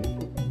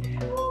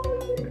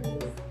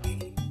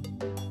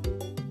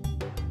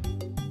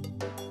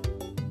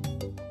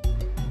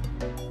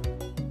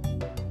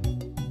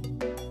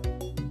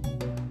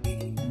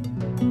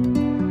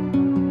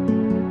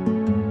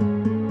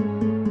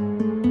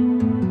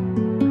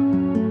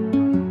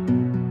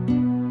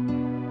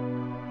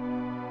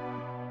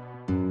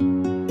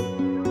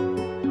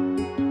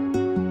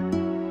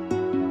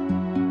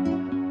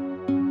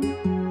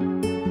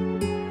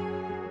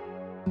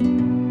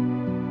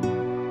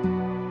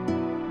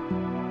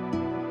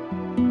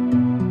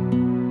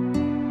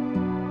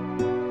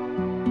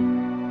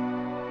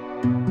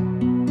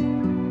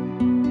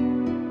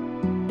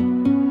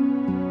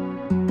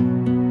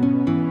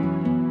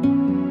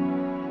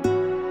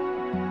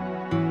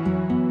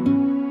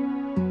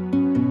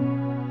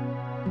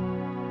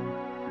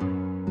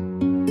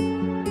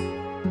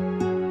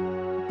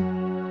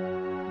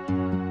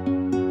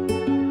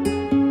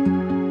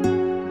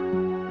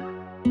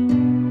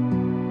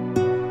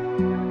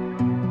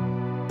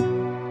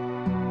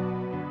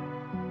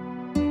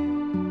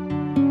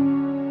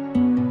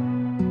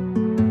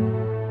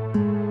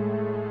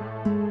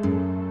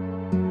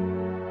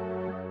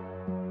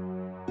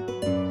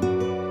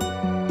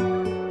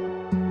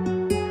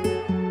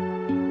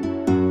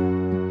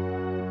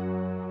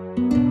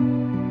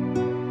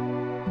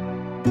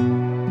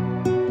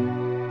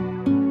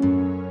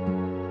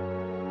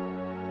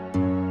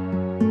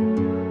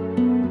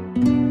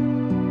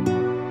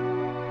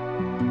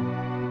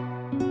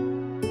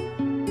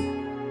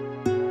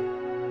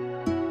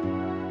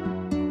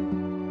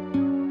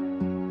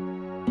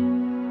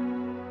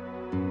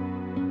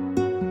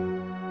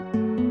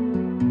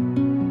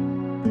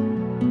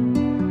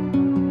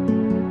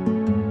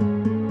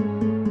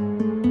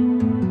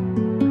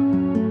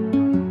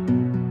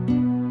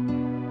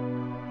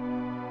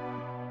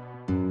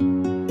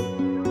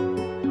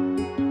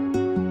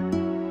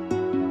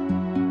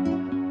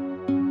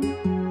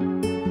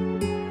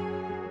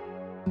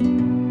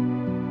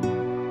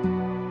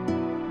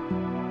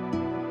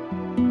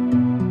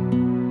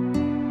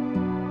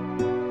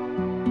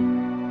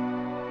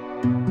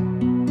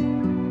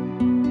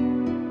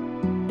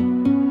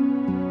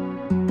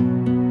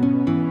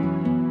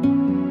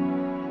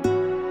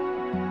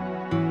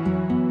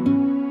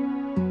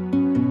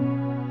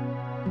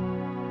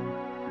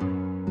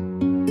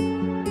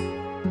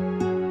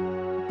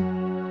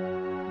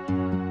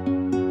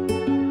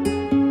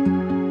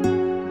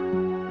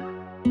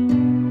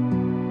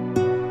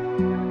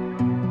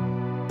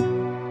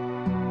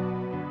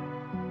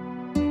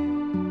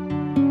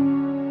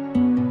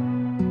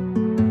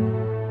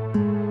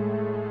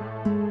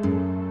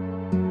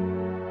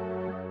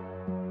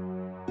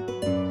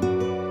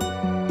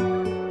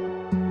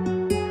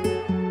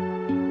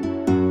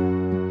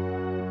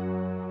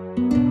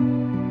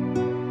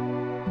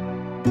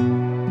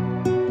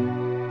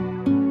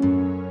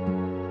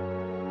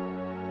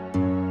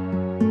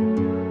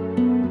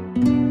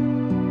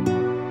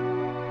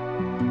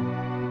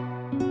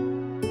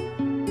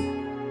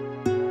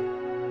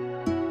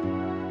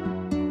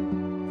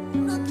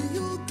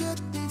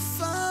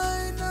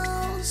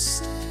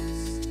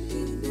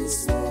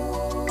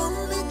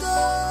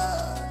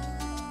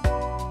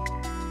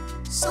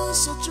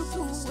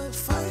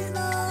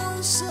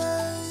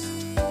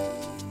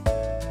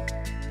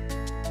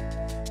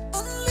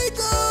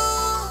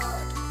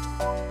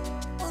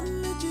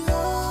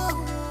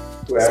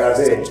 Where are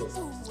they?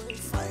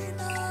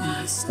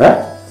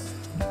 Huh?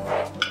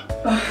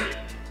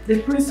 The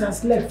prince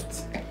has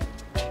left.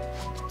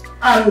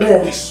 And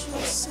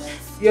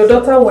your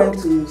daughter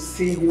went to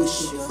see him to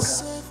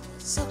his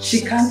car. She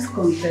can't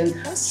contain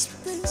her.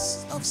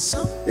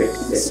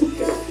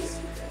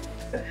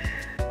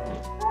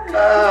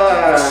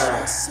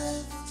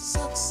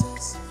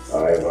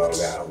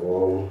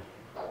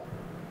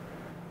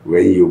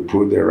 When you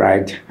put the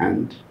right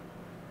hand,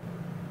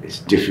 it's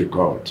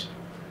difficult.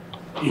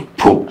 You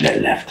put the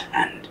left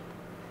hand.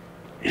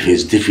 If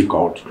it's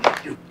difficult,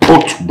 you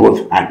put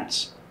both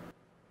hands.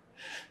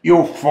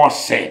 You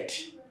force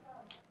it.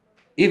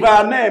 If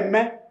I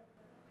name,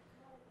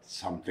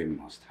 something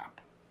must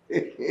happen.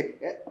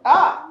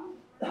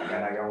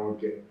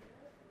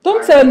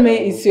 Don't tell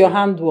me it's your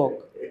handwork.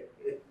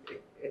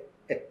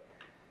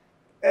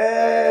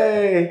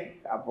 Hey,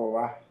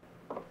 Apowa.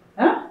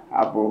 Huh?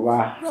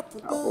 Apowa.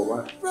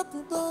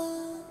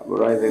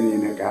 Apowa is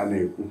in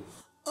Ekene.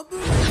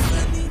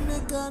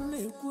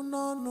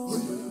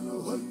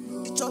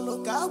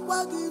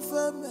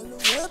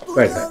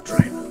 Where's that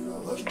driver?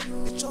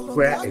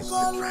 Where is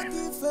the driver?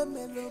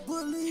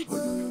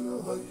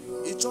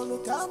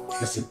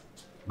 Listen,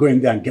 go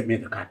in there and get me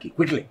the car key,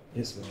 quickly.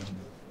 Yes, ma'am.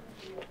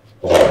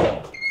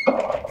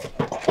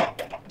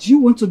 Do you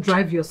want to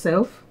drive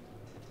yourself?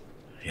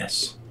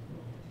 Yes.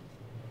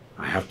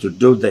 I have to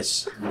do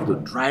this. To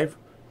drive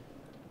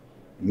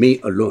me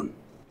alone.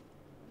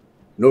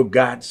 No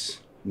guards,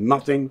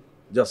 nothing.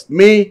 Just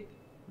me,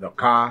 the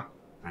car,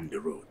 and the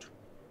road.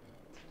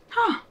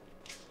 Huh?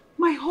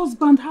 My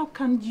husband, how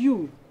can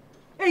you?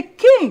 A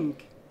king!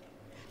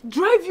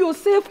 Drive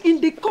yourself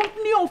in the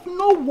company of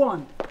no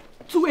one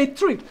to a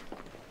trip.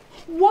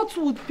 What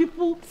would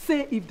people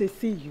say if they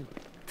see you?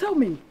 Tell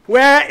me.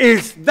 Where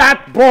is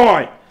that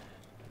boy?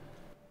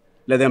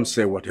 Let them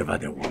say whatever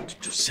they want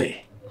to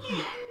say.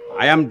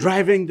 I am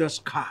driving this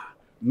car.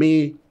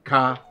 Me,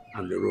 car,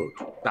 and the road.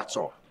 That's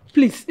all.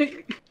 Please.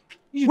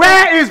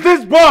 Where is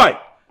this boy?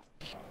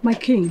 My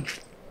king.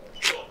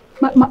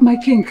 My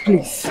king,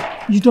 please.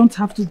 You don't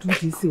have to do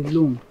this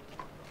alone.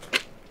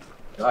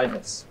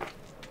 Guidance.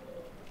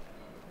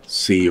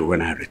 See you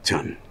when I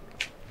return.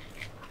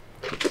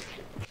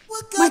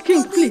 My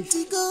king,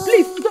 please.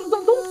 Please,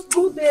 don't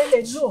go there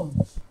alone.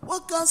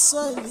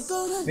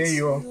 See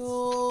you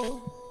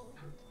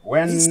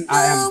when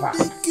I am back.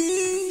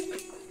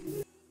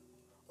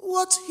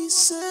 What he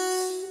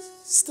says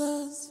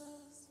stands.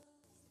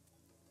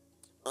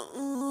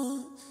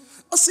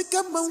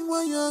 Osikama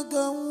nwaya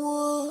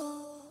gawo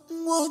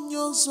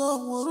nwonyozo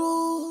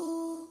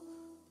nworo.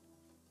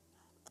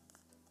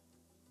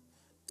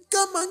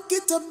 Kama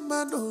nkita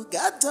mmadụ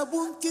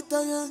ga-atagbu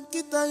nkita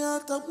ya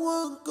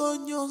tagbuo nke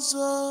onye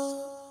ọzọ.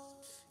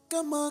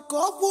 Kama ka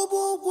ọ kwụba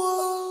ụgwọ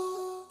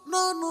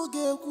n'ọnụ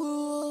ga-ekwu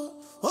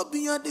obi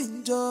ya dị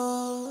njọ.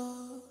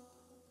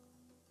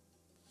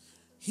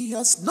 He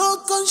has no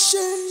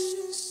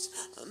conscience,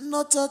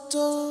 not at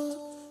all.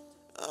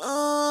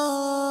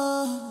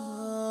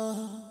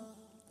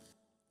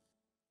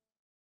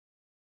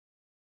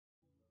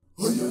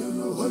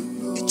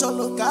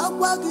 Icholo ka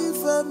agwa gị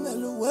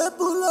femelu wee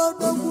bụrụ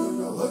odogwu.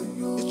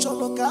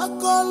 Icholo ka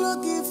akọlụ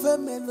gị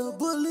femelu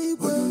bụrụ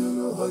igwe.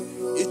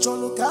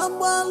 Icholo ka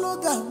agbalụ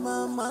gị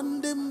ama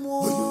ndị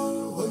mmụọ.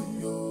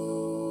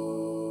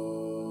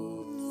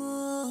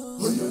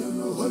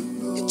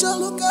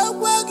 Icholo ka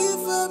agwa gị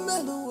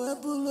femelu wee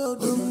bụrụ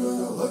odogwu.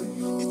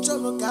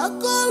 Icholo ka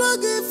akọlụ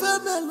gị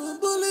femelu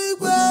bụrụ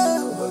igwe.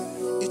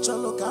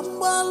 Icholo ka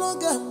agbalụ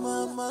gị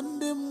ama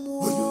ndị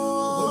mmụọ.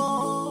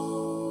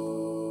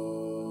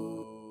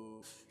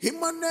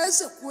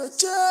 Himanese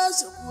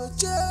kuecheze.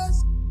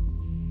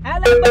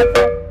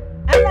 Alagbata.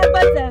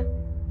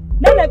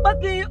 Nene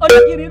gbaki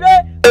odokirire,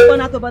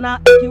 bona to bona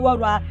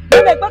ikiworwa.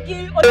 Nene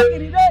gbaki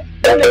odokirire,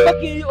 bona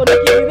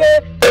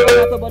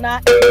to bona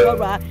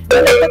ikiworwa.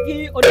 Nene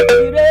gbaki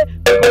odokirire,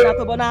 bona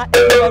to bona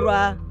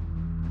ikiworwa.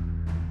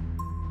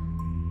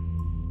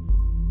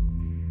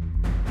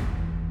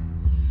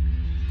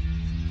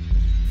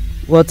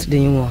 What do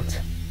you want?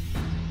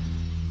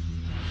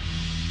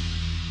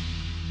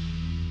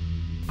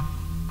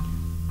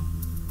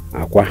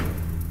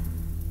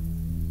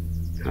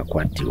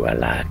 Akwa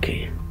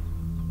Tiwalake.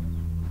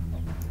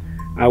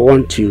 I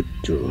want you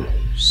to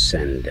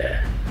send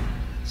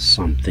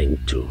something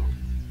to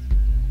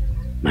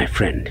my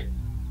friend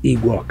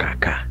Igwe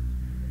Kaka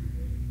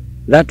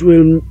that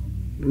will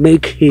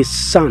make his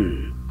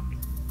son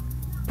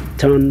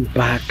turn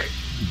back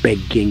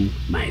begging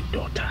my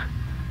daughter.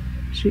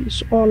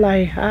 She's all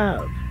I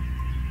have.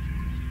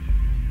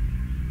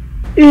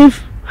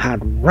 If her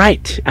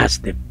right as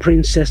the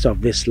princess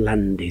of this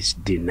land is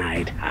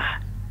denied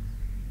her,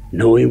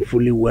 knowing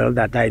fully well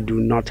that I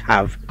do not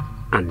have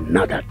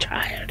another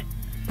child,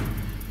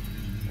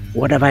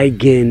 what have I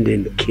gained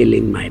in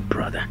killing my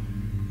brother,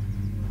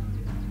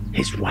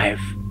 his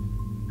wife,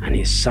 and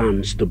his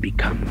sons to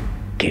become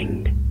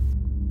king?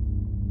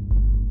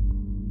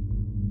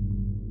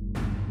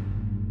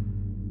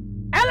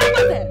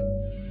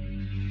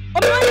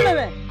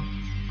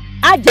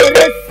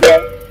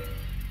 Ajerese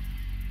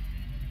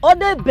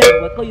Odebe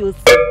weko you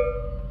see.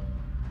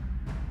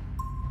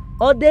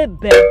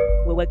 Odebe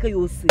weko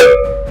you see.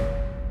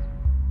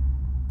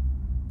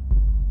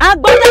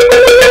 Agbada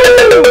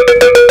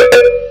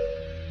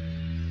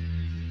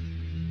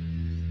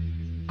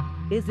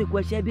Ezi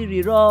kweshe bi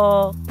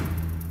riro.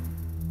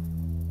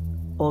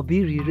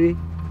 Obi rire.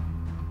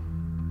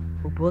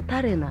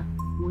 Obotare na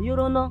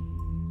Uyoro no.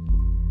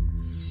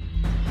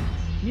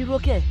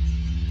 Miroke.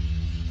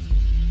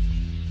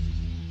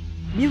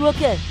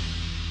 Miroke.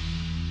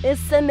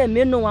 Eseme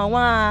meno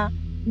wawa.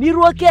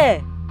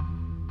 Miroke.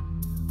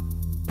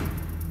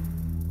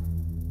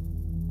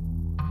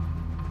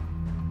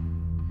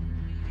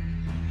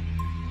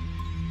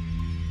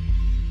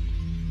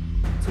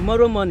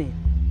 Tomorrow morning,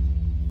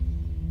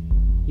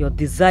 your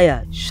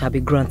desire shall be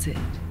granted.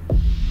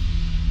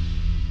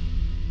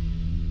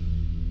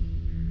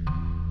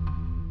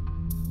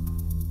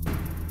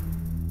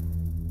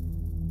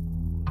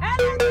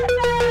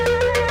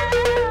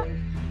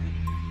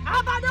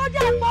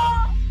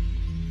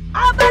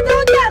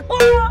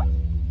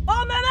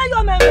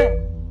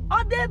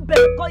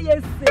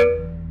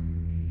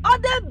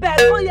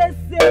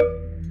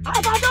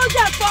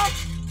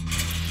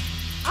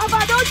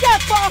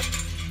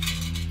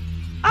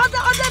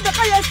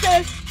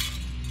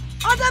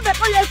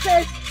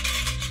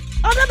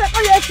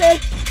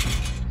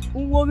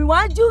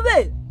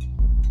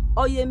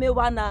 Oyeme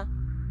wana.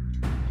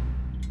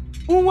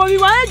 Unwomi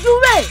wa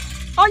juwe.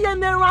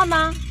 Oyeme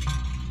wana.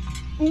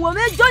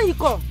 Unwome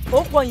joyiko.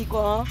 Okwo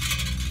yiko.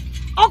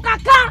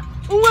 Okaka.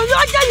 Unwomi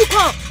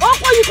ojoyiko.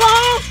 Okwo yiko.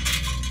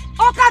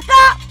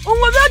 Okaka.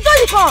 Unwomi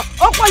ojoyiko.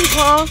 Okwo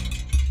yiko.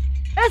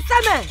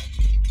 Eseme.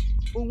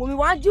 Unwomi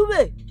wa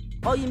juwe.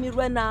 Oyeme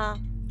rena.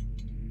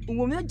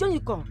 Unwomi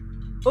ojoyiko.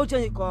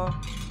 Ojoyiko.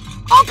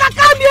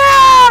 Okaka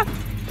mie.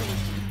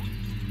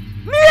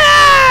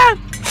 Mie.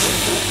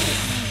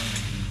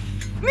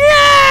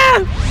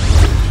 Mie!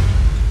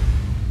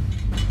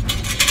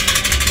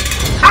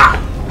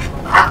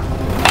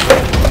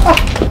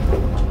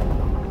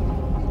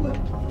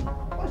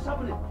 What's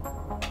happening?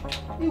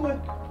 Iwe.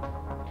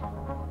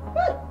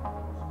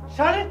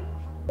 Charlie?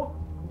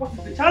 What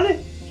is it? Charlie?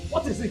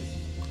 What is it?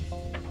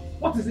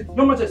 What is it?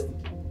 Your Majesty.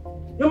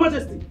 Your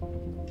Majesty.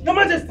 Your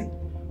Majesty.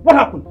 What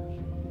happened?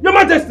 Your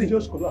Majesty.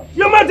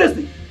 Your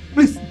Majesty.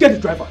 Please get the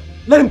driver.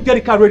 Let him get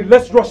the car ready.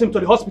 Let's rush him to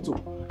the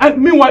hospital.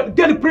 And meanwhile,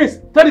 get the prince.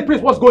 Tell the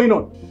prince what's going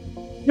on.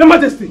 Your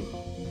Majesty,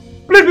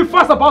 please be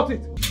fast about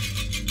it.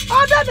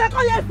 Order the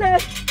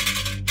Koyese.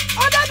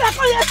 Order the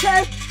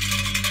Koyese.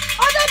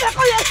 Order the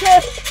Koyese.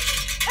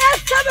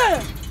 Estame.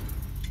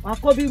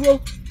 Wakobiro.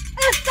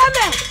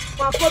 Estame.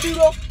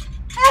 Wakobiro.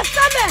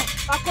 Estame.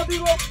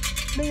 Wakobiro.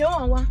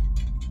 Meyowa.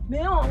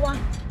 Meyowa.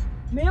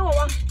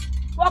 Meyowa.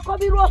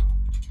 Wakobiro.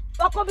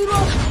 Wakobiro.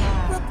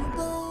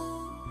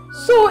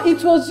 So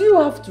it was you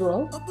after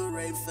all?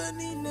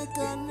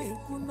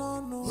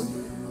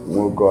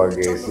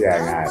 Mugoge si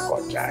anga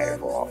kocha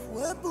evo.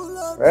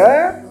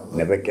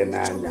 Never can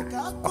anya.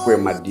 Akwe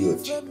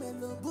madioti.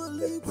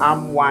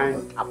 I'm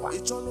wine apa.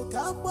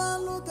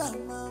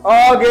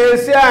 Oge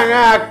si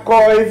anga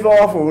ko ife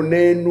ofu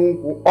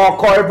n'enugwu.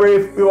 Oko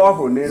ife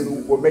ofu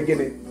n'enugwu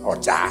begini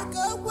ocha.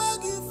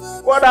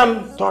 What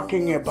I'm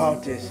talking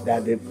about is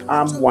that the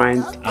palm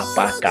wine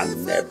apa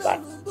can never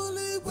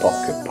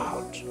talk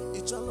about.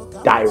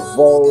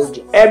 Divulge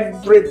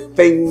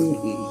everything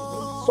he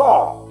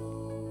saw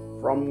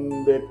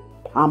from the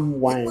palm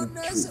wine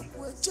tree.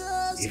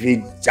 If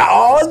he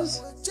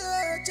does,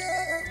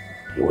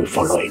 he will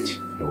follow it.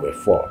 He will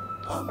fall.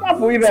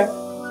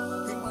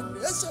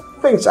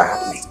 Things are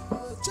happening.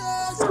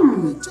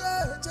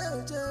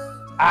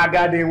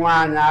 Agadi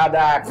wanya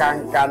ada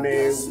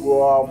kankane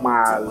go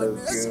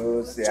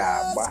maluku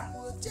siaba.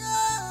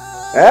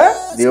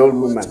 The old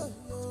woman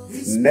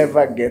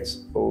never gets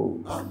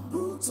old.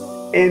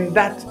 In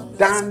that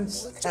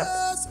dance step,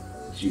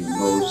 she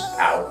knows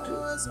how to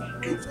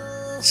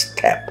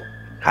step,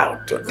 how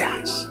to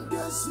dance.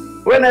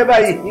 Whenever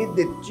you hit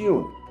the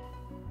tune,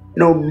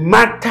 no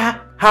matter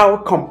how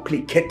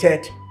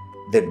complicated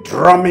the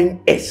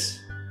drumming is,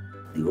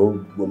 the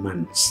old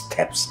woman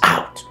steps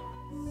out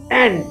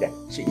and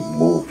she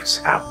moves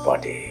her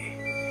body.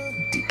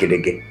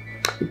 Dikirege,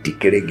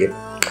 dikirege,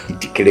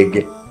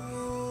 dikirege.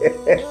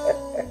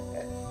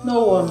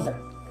 No wonder.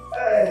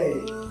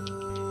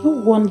 No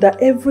wonder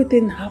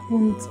everything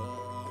happened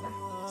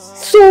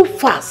so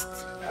fast.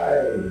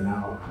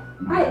 Now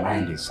my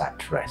mind is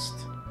at rest.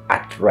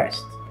 At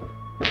rest.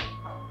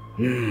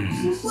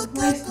 I'm so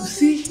surprised to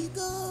see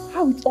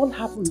how it all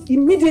happened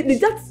immediately.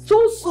 That's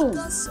so soon.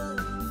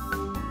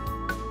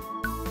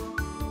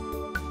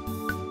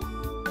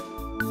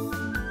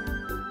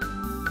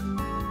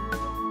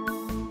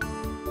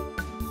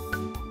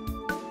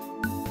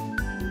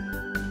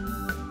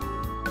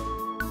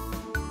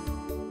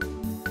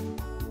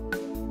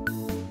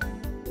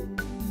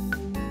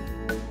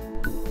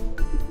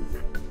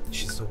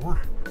 She's the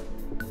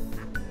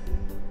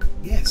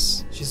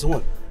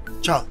one.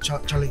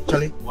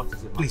 Charlie, what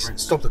is it, please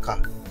stop the car.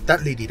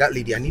 That lady,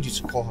 I need you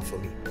to call her for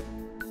me.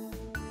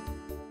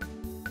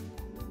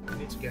 I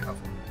need to get her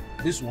for me.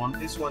 This one?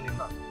 This one in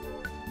her.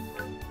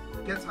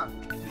 Get her,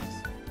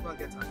 please. Go and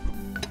get her.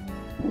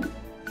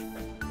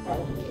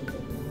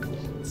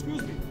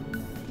 Excuse me.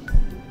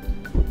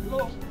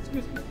 Hello,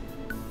 excuse me.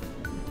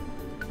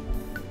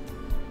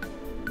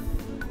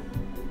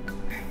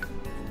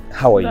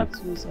 How are Good you?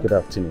 afternoon, sir. Good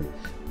afternoon.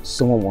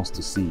 Someone wants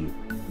to see you.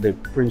 The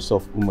Prince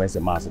of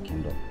Umezuomee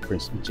Kingdom,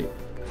 Prince Uche.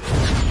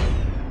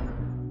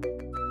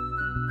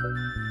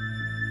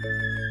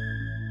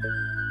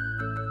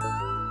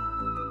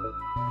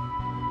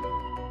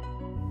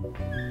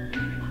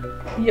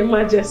 Your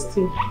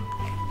Majesty,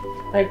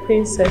 my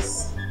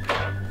princess.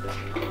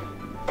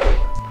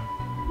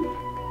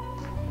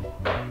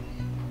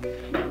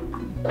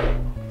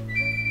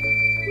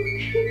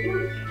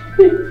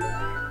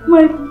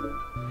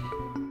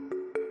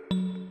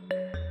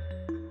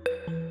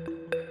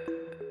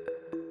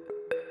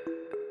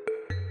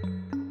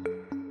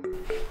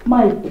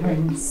 My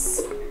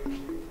prince.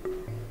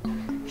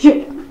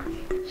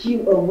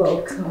 You are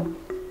welcome.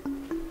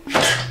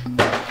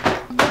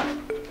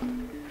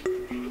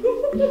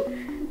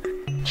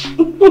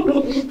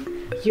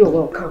 You're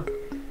welcome.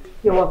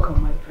 You're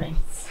welcome, my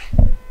prince.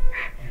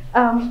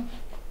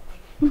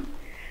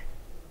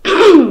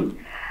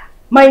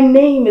 My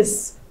name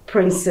is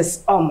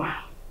Princess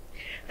Oma,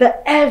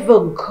 the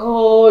ever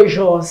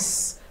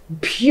gorgeous,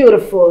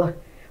 beautiful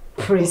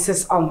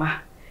Princess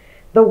Oma,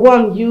 the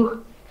one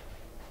you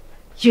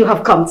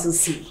have come to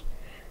see.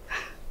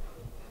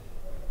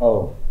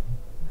 Oh,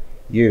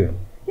 you.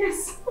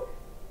 Yes,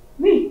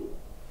 me.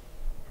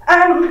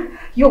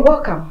 You're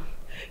welcome.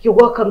 You're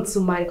welcome to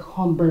my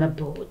humble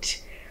abode,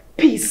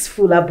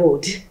 peaceful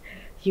abode.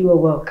 You are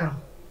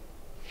welcome.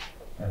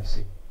 I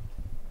see.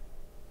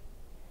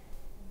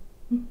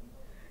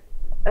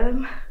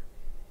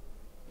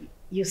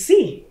 You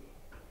see?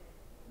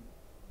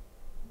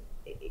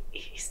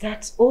 Is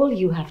that all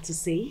you have to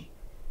say?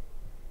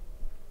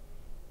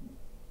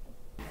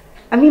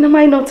 I mean, am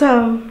I not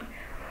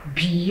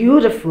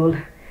beautiful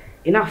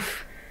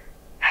enough?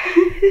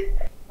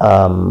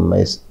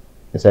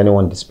 Is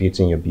anyone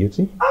disputing your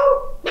beauty? Oh,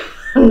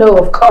 no,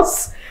 of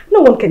course.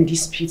 No one can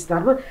dispute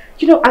that. But,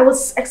 you know, I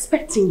was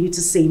expecting you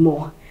to say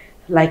more.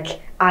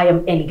 Like, I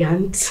am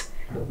elegant,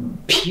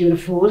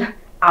 beautiful,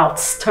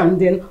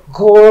 outstanding,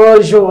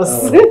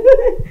 gorgeous.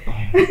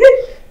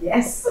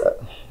 Yes.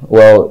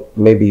 Well,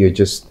 maybe you're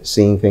just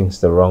seeing things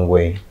the wrong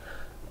way.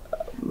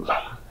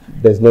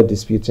 There's no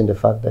disputing the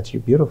fact that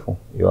you're beautiful.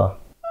 You are.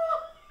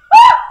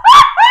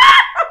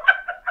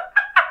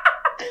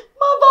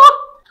 Mother!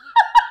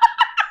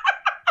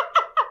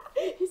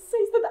 He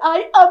says that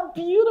I am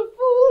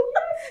beautiful.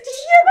 Did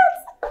you hear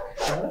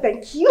that?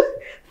 Thank you.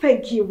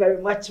 Thank you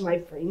very much, my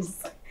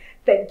prince.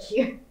 Thank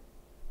you.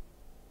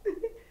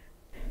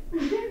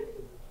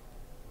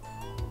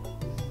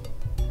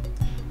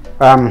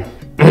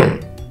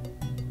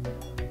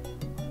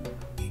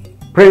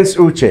 Prince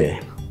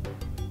Uche,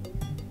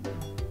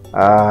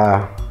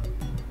 I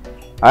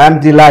am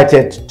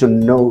delighted to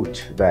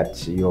note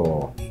that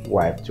your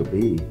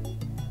wife-to-be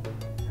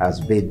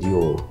has bid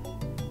you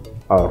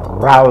a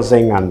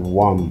rousing and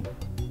warm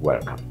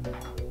welcome.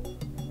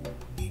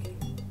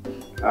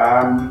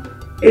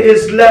 It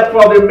is left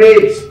for the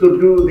maids to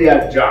do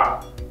their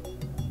job.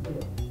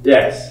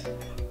 Yes.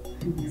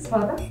 Yes,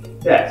 Father?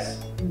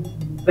 Yes.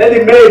 Let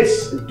the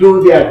maids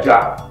do their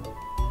job.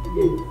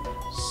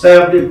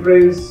 Serve the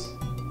prince,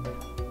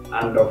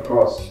 and of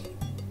course,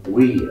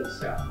 we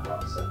serve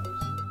ourselves.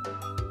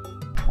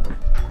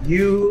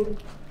 You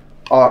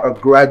are a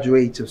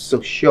graduate of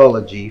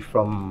sociology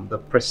from the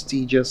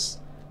prestigious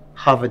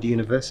Harvard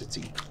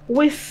University.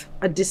 With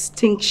a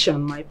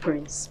distinction, my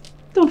prince.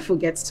 Don't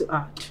forget to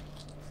add.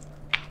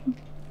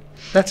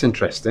 That's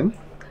interesting.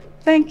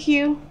 Thank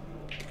you.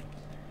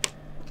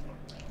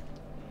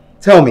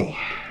 Tell me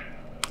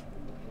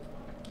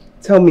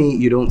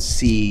you don't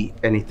see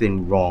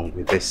anything wrong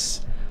with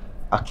this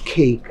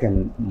archaic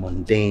and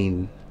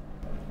mundane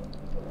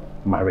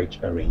marriage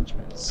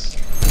arrangements.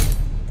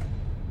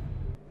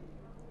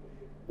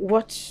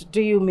 What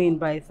do you mean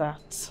by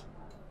that?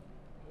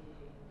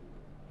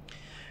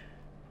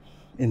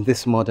 In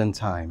this modern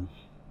time,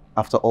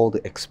 after all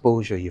the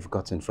exposure you've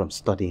gotten from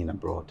studying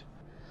abroad,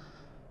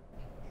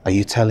 are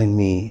you telling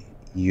me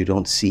you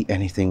don't see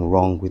anything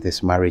wrong with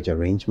this marriage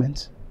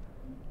arrangement?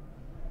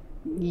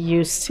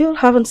 You still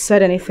haven't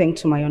said anything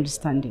to my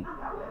understanding.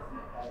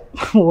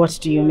 What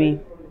do you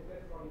mean?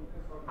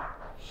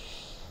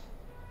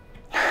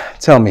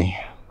 Tell me,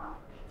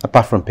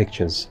 apart from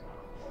pictures,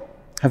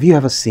 have you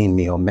ever seen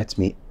me or met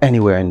me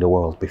anywhere in the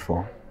world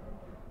before?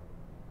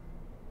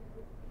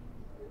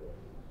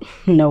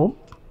 No.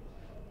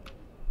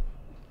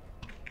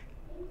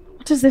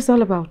 What is this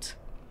all about?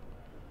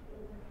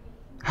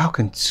 How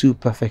can two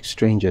perfect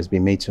strangers be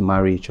made to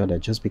marry each other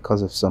just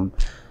because of some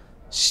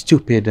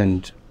stupid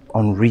and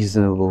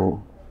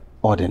unreasonable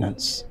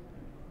ordinance?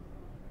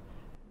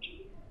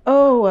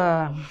 Oh,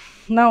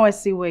 now I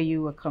see where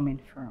you were coming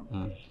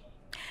from.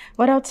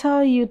 But I'll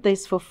tell you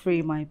this for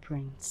free, my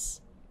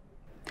prince.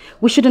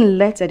 We shouldn't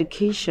let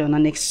education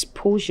and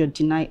exposure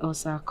deny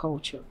us our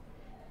culture.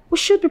 we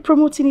should be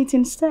promoting it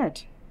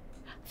instead.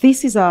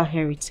 This is our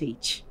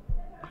heritage.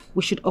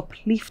 We should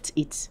uplift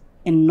it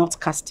and not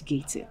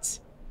castigate it.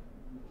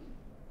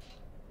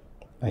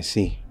 I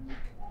see.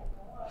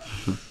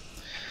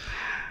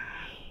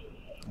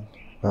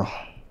 Well,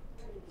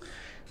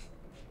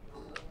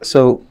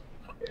 so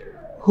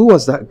who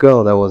was that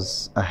girl that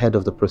was ahead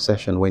of the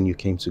procession when you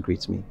came to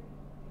greet me?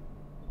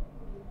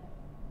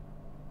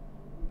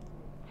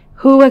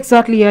 Who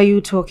exactly are you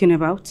talking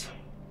about?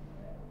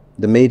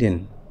 The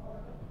maiden,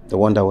 the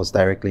one that was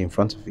directly in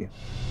front of you.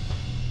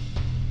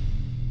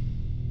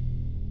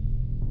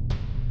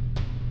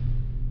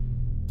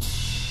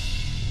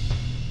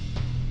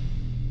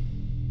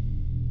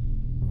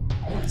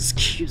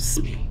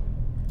 Excuse me.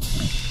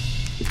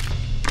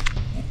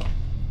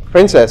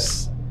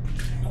 Princess.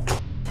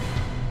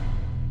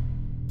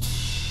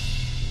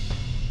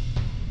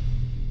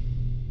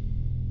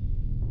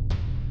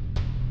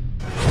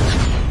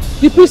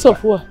 The piece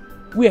of what?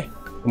 Where?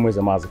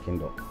 Umezuomee's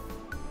kingdom.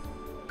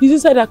 He's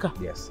inside that car?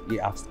 Yes, he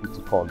asked me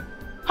to call you.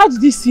 How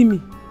did he see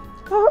me?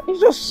 He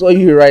just saw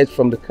you right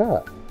from the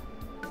car.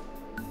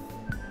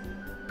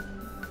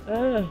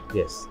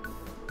 Yes.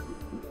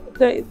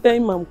 Tell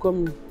him I'm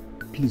coming.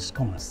 Please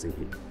come and say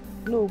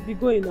it. No, be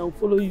going. I'll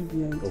follow you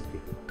behind. Okay.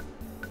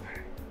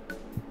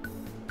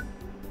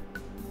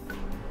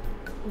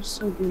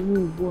 What's up with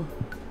me, boy?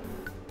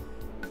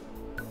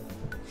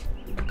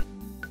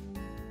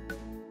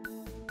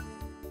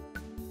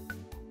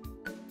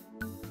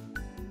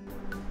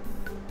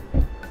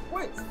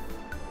 Wait!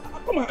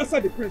 Come and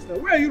answer the prince now.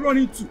 Where are you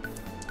running to?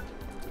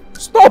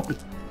 Stop it!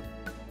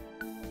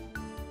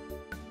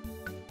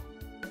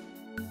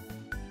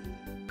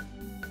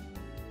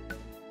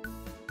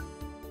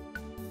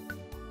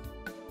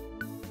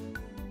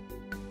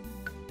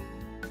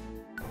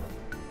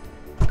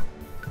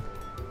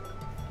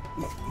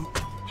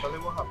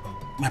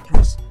 My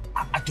prince,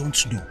 I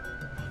don't know.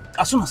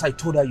 As soon as I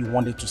told her you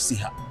wanted to see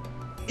her,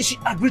 she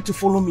agreed to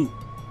follow me.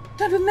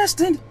 Then the next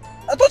thing,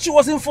 I thought she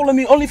wasn't following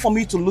me, only for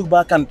me to look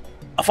back and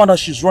I found out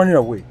she's running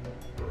away.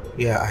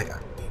 Yeah,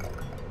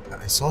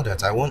 I saw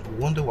that. I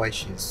wonder why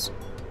she's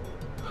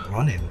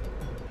running.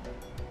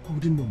 I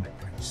wouldn't know, my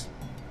prince.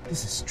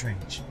 This is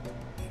strange.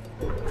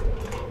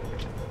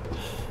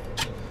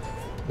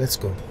 Let's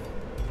go.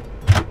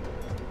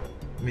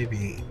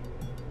 Maybe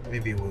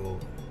we'll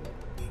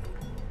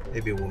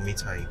meet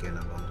her again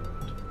along the road.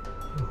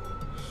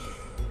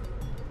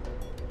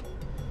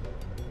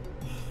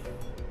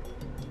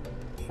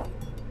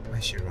 Why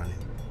is she running?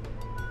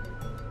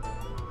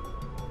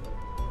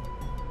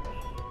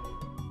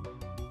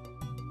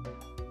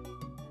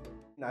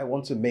 I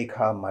want to make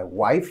her my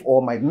wife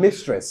or my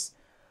mistress.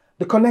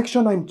 The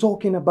connection I'm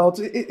talking about,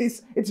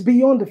 it's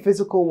beyond the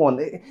physical one.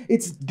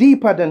 It's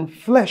deeper than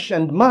flesh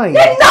and mind.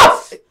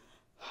 Enough!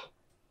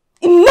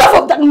 Enough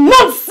of that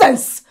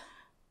nonsense!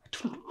 I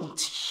don't want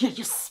to hear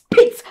you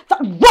spit that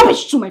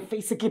rubbish to my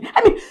face again.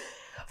 I mean,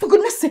 for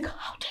goodness sake,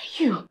 how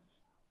dare you?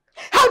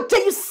 How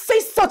dare you say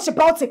such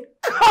about a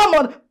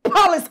common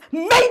palace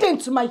maiden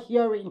to my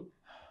hearing?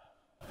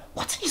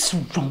 What is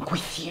wrong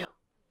with you?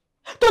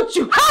 Don't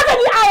you have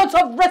any ounce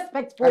of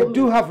respect for me? I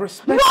do have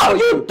respect for you.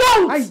 No, you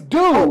don't! I do!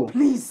 Oh,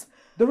 please.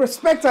 The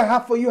respect I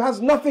have for you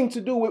has nothing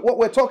to do with what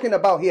we're talking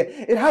about here.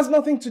 It has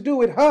nothing to do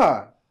with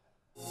her.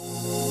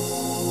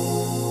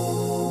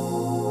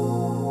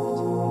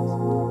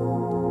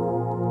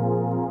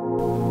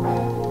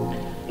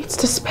 It's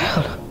the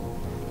spell.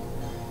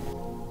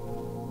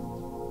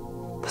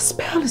 The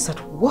spell is at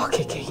work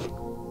again.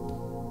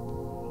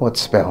 What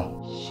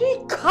spell? She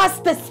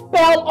cast a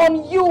spell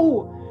on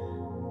you.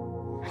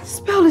 The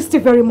spell is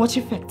still very much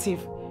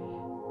effective.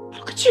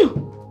 Look at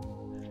you.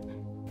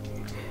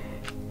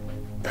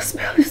 The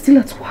spell is still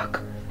at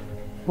work.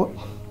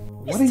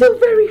 It's still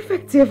very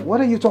effective.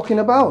 What are you talking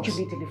about? You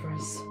need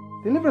deliverance.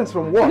 Deliverance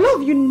from what?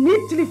 Love, you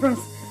need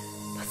deliverance.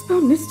 The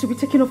spell needs to be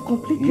taken off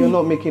completely. You're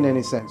not making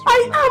any sense.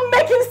 I am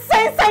making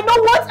sense. I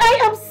know what I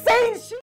am saying.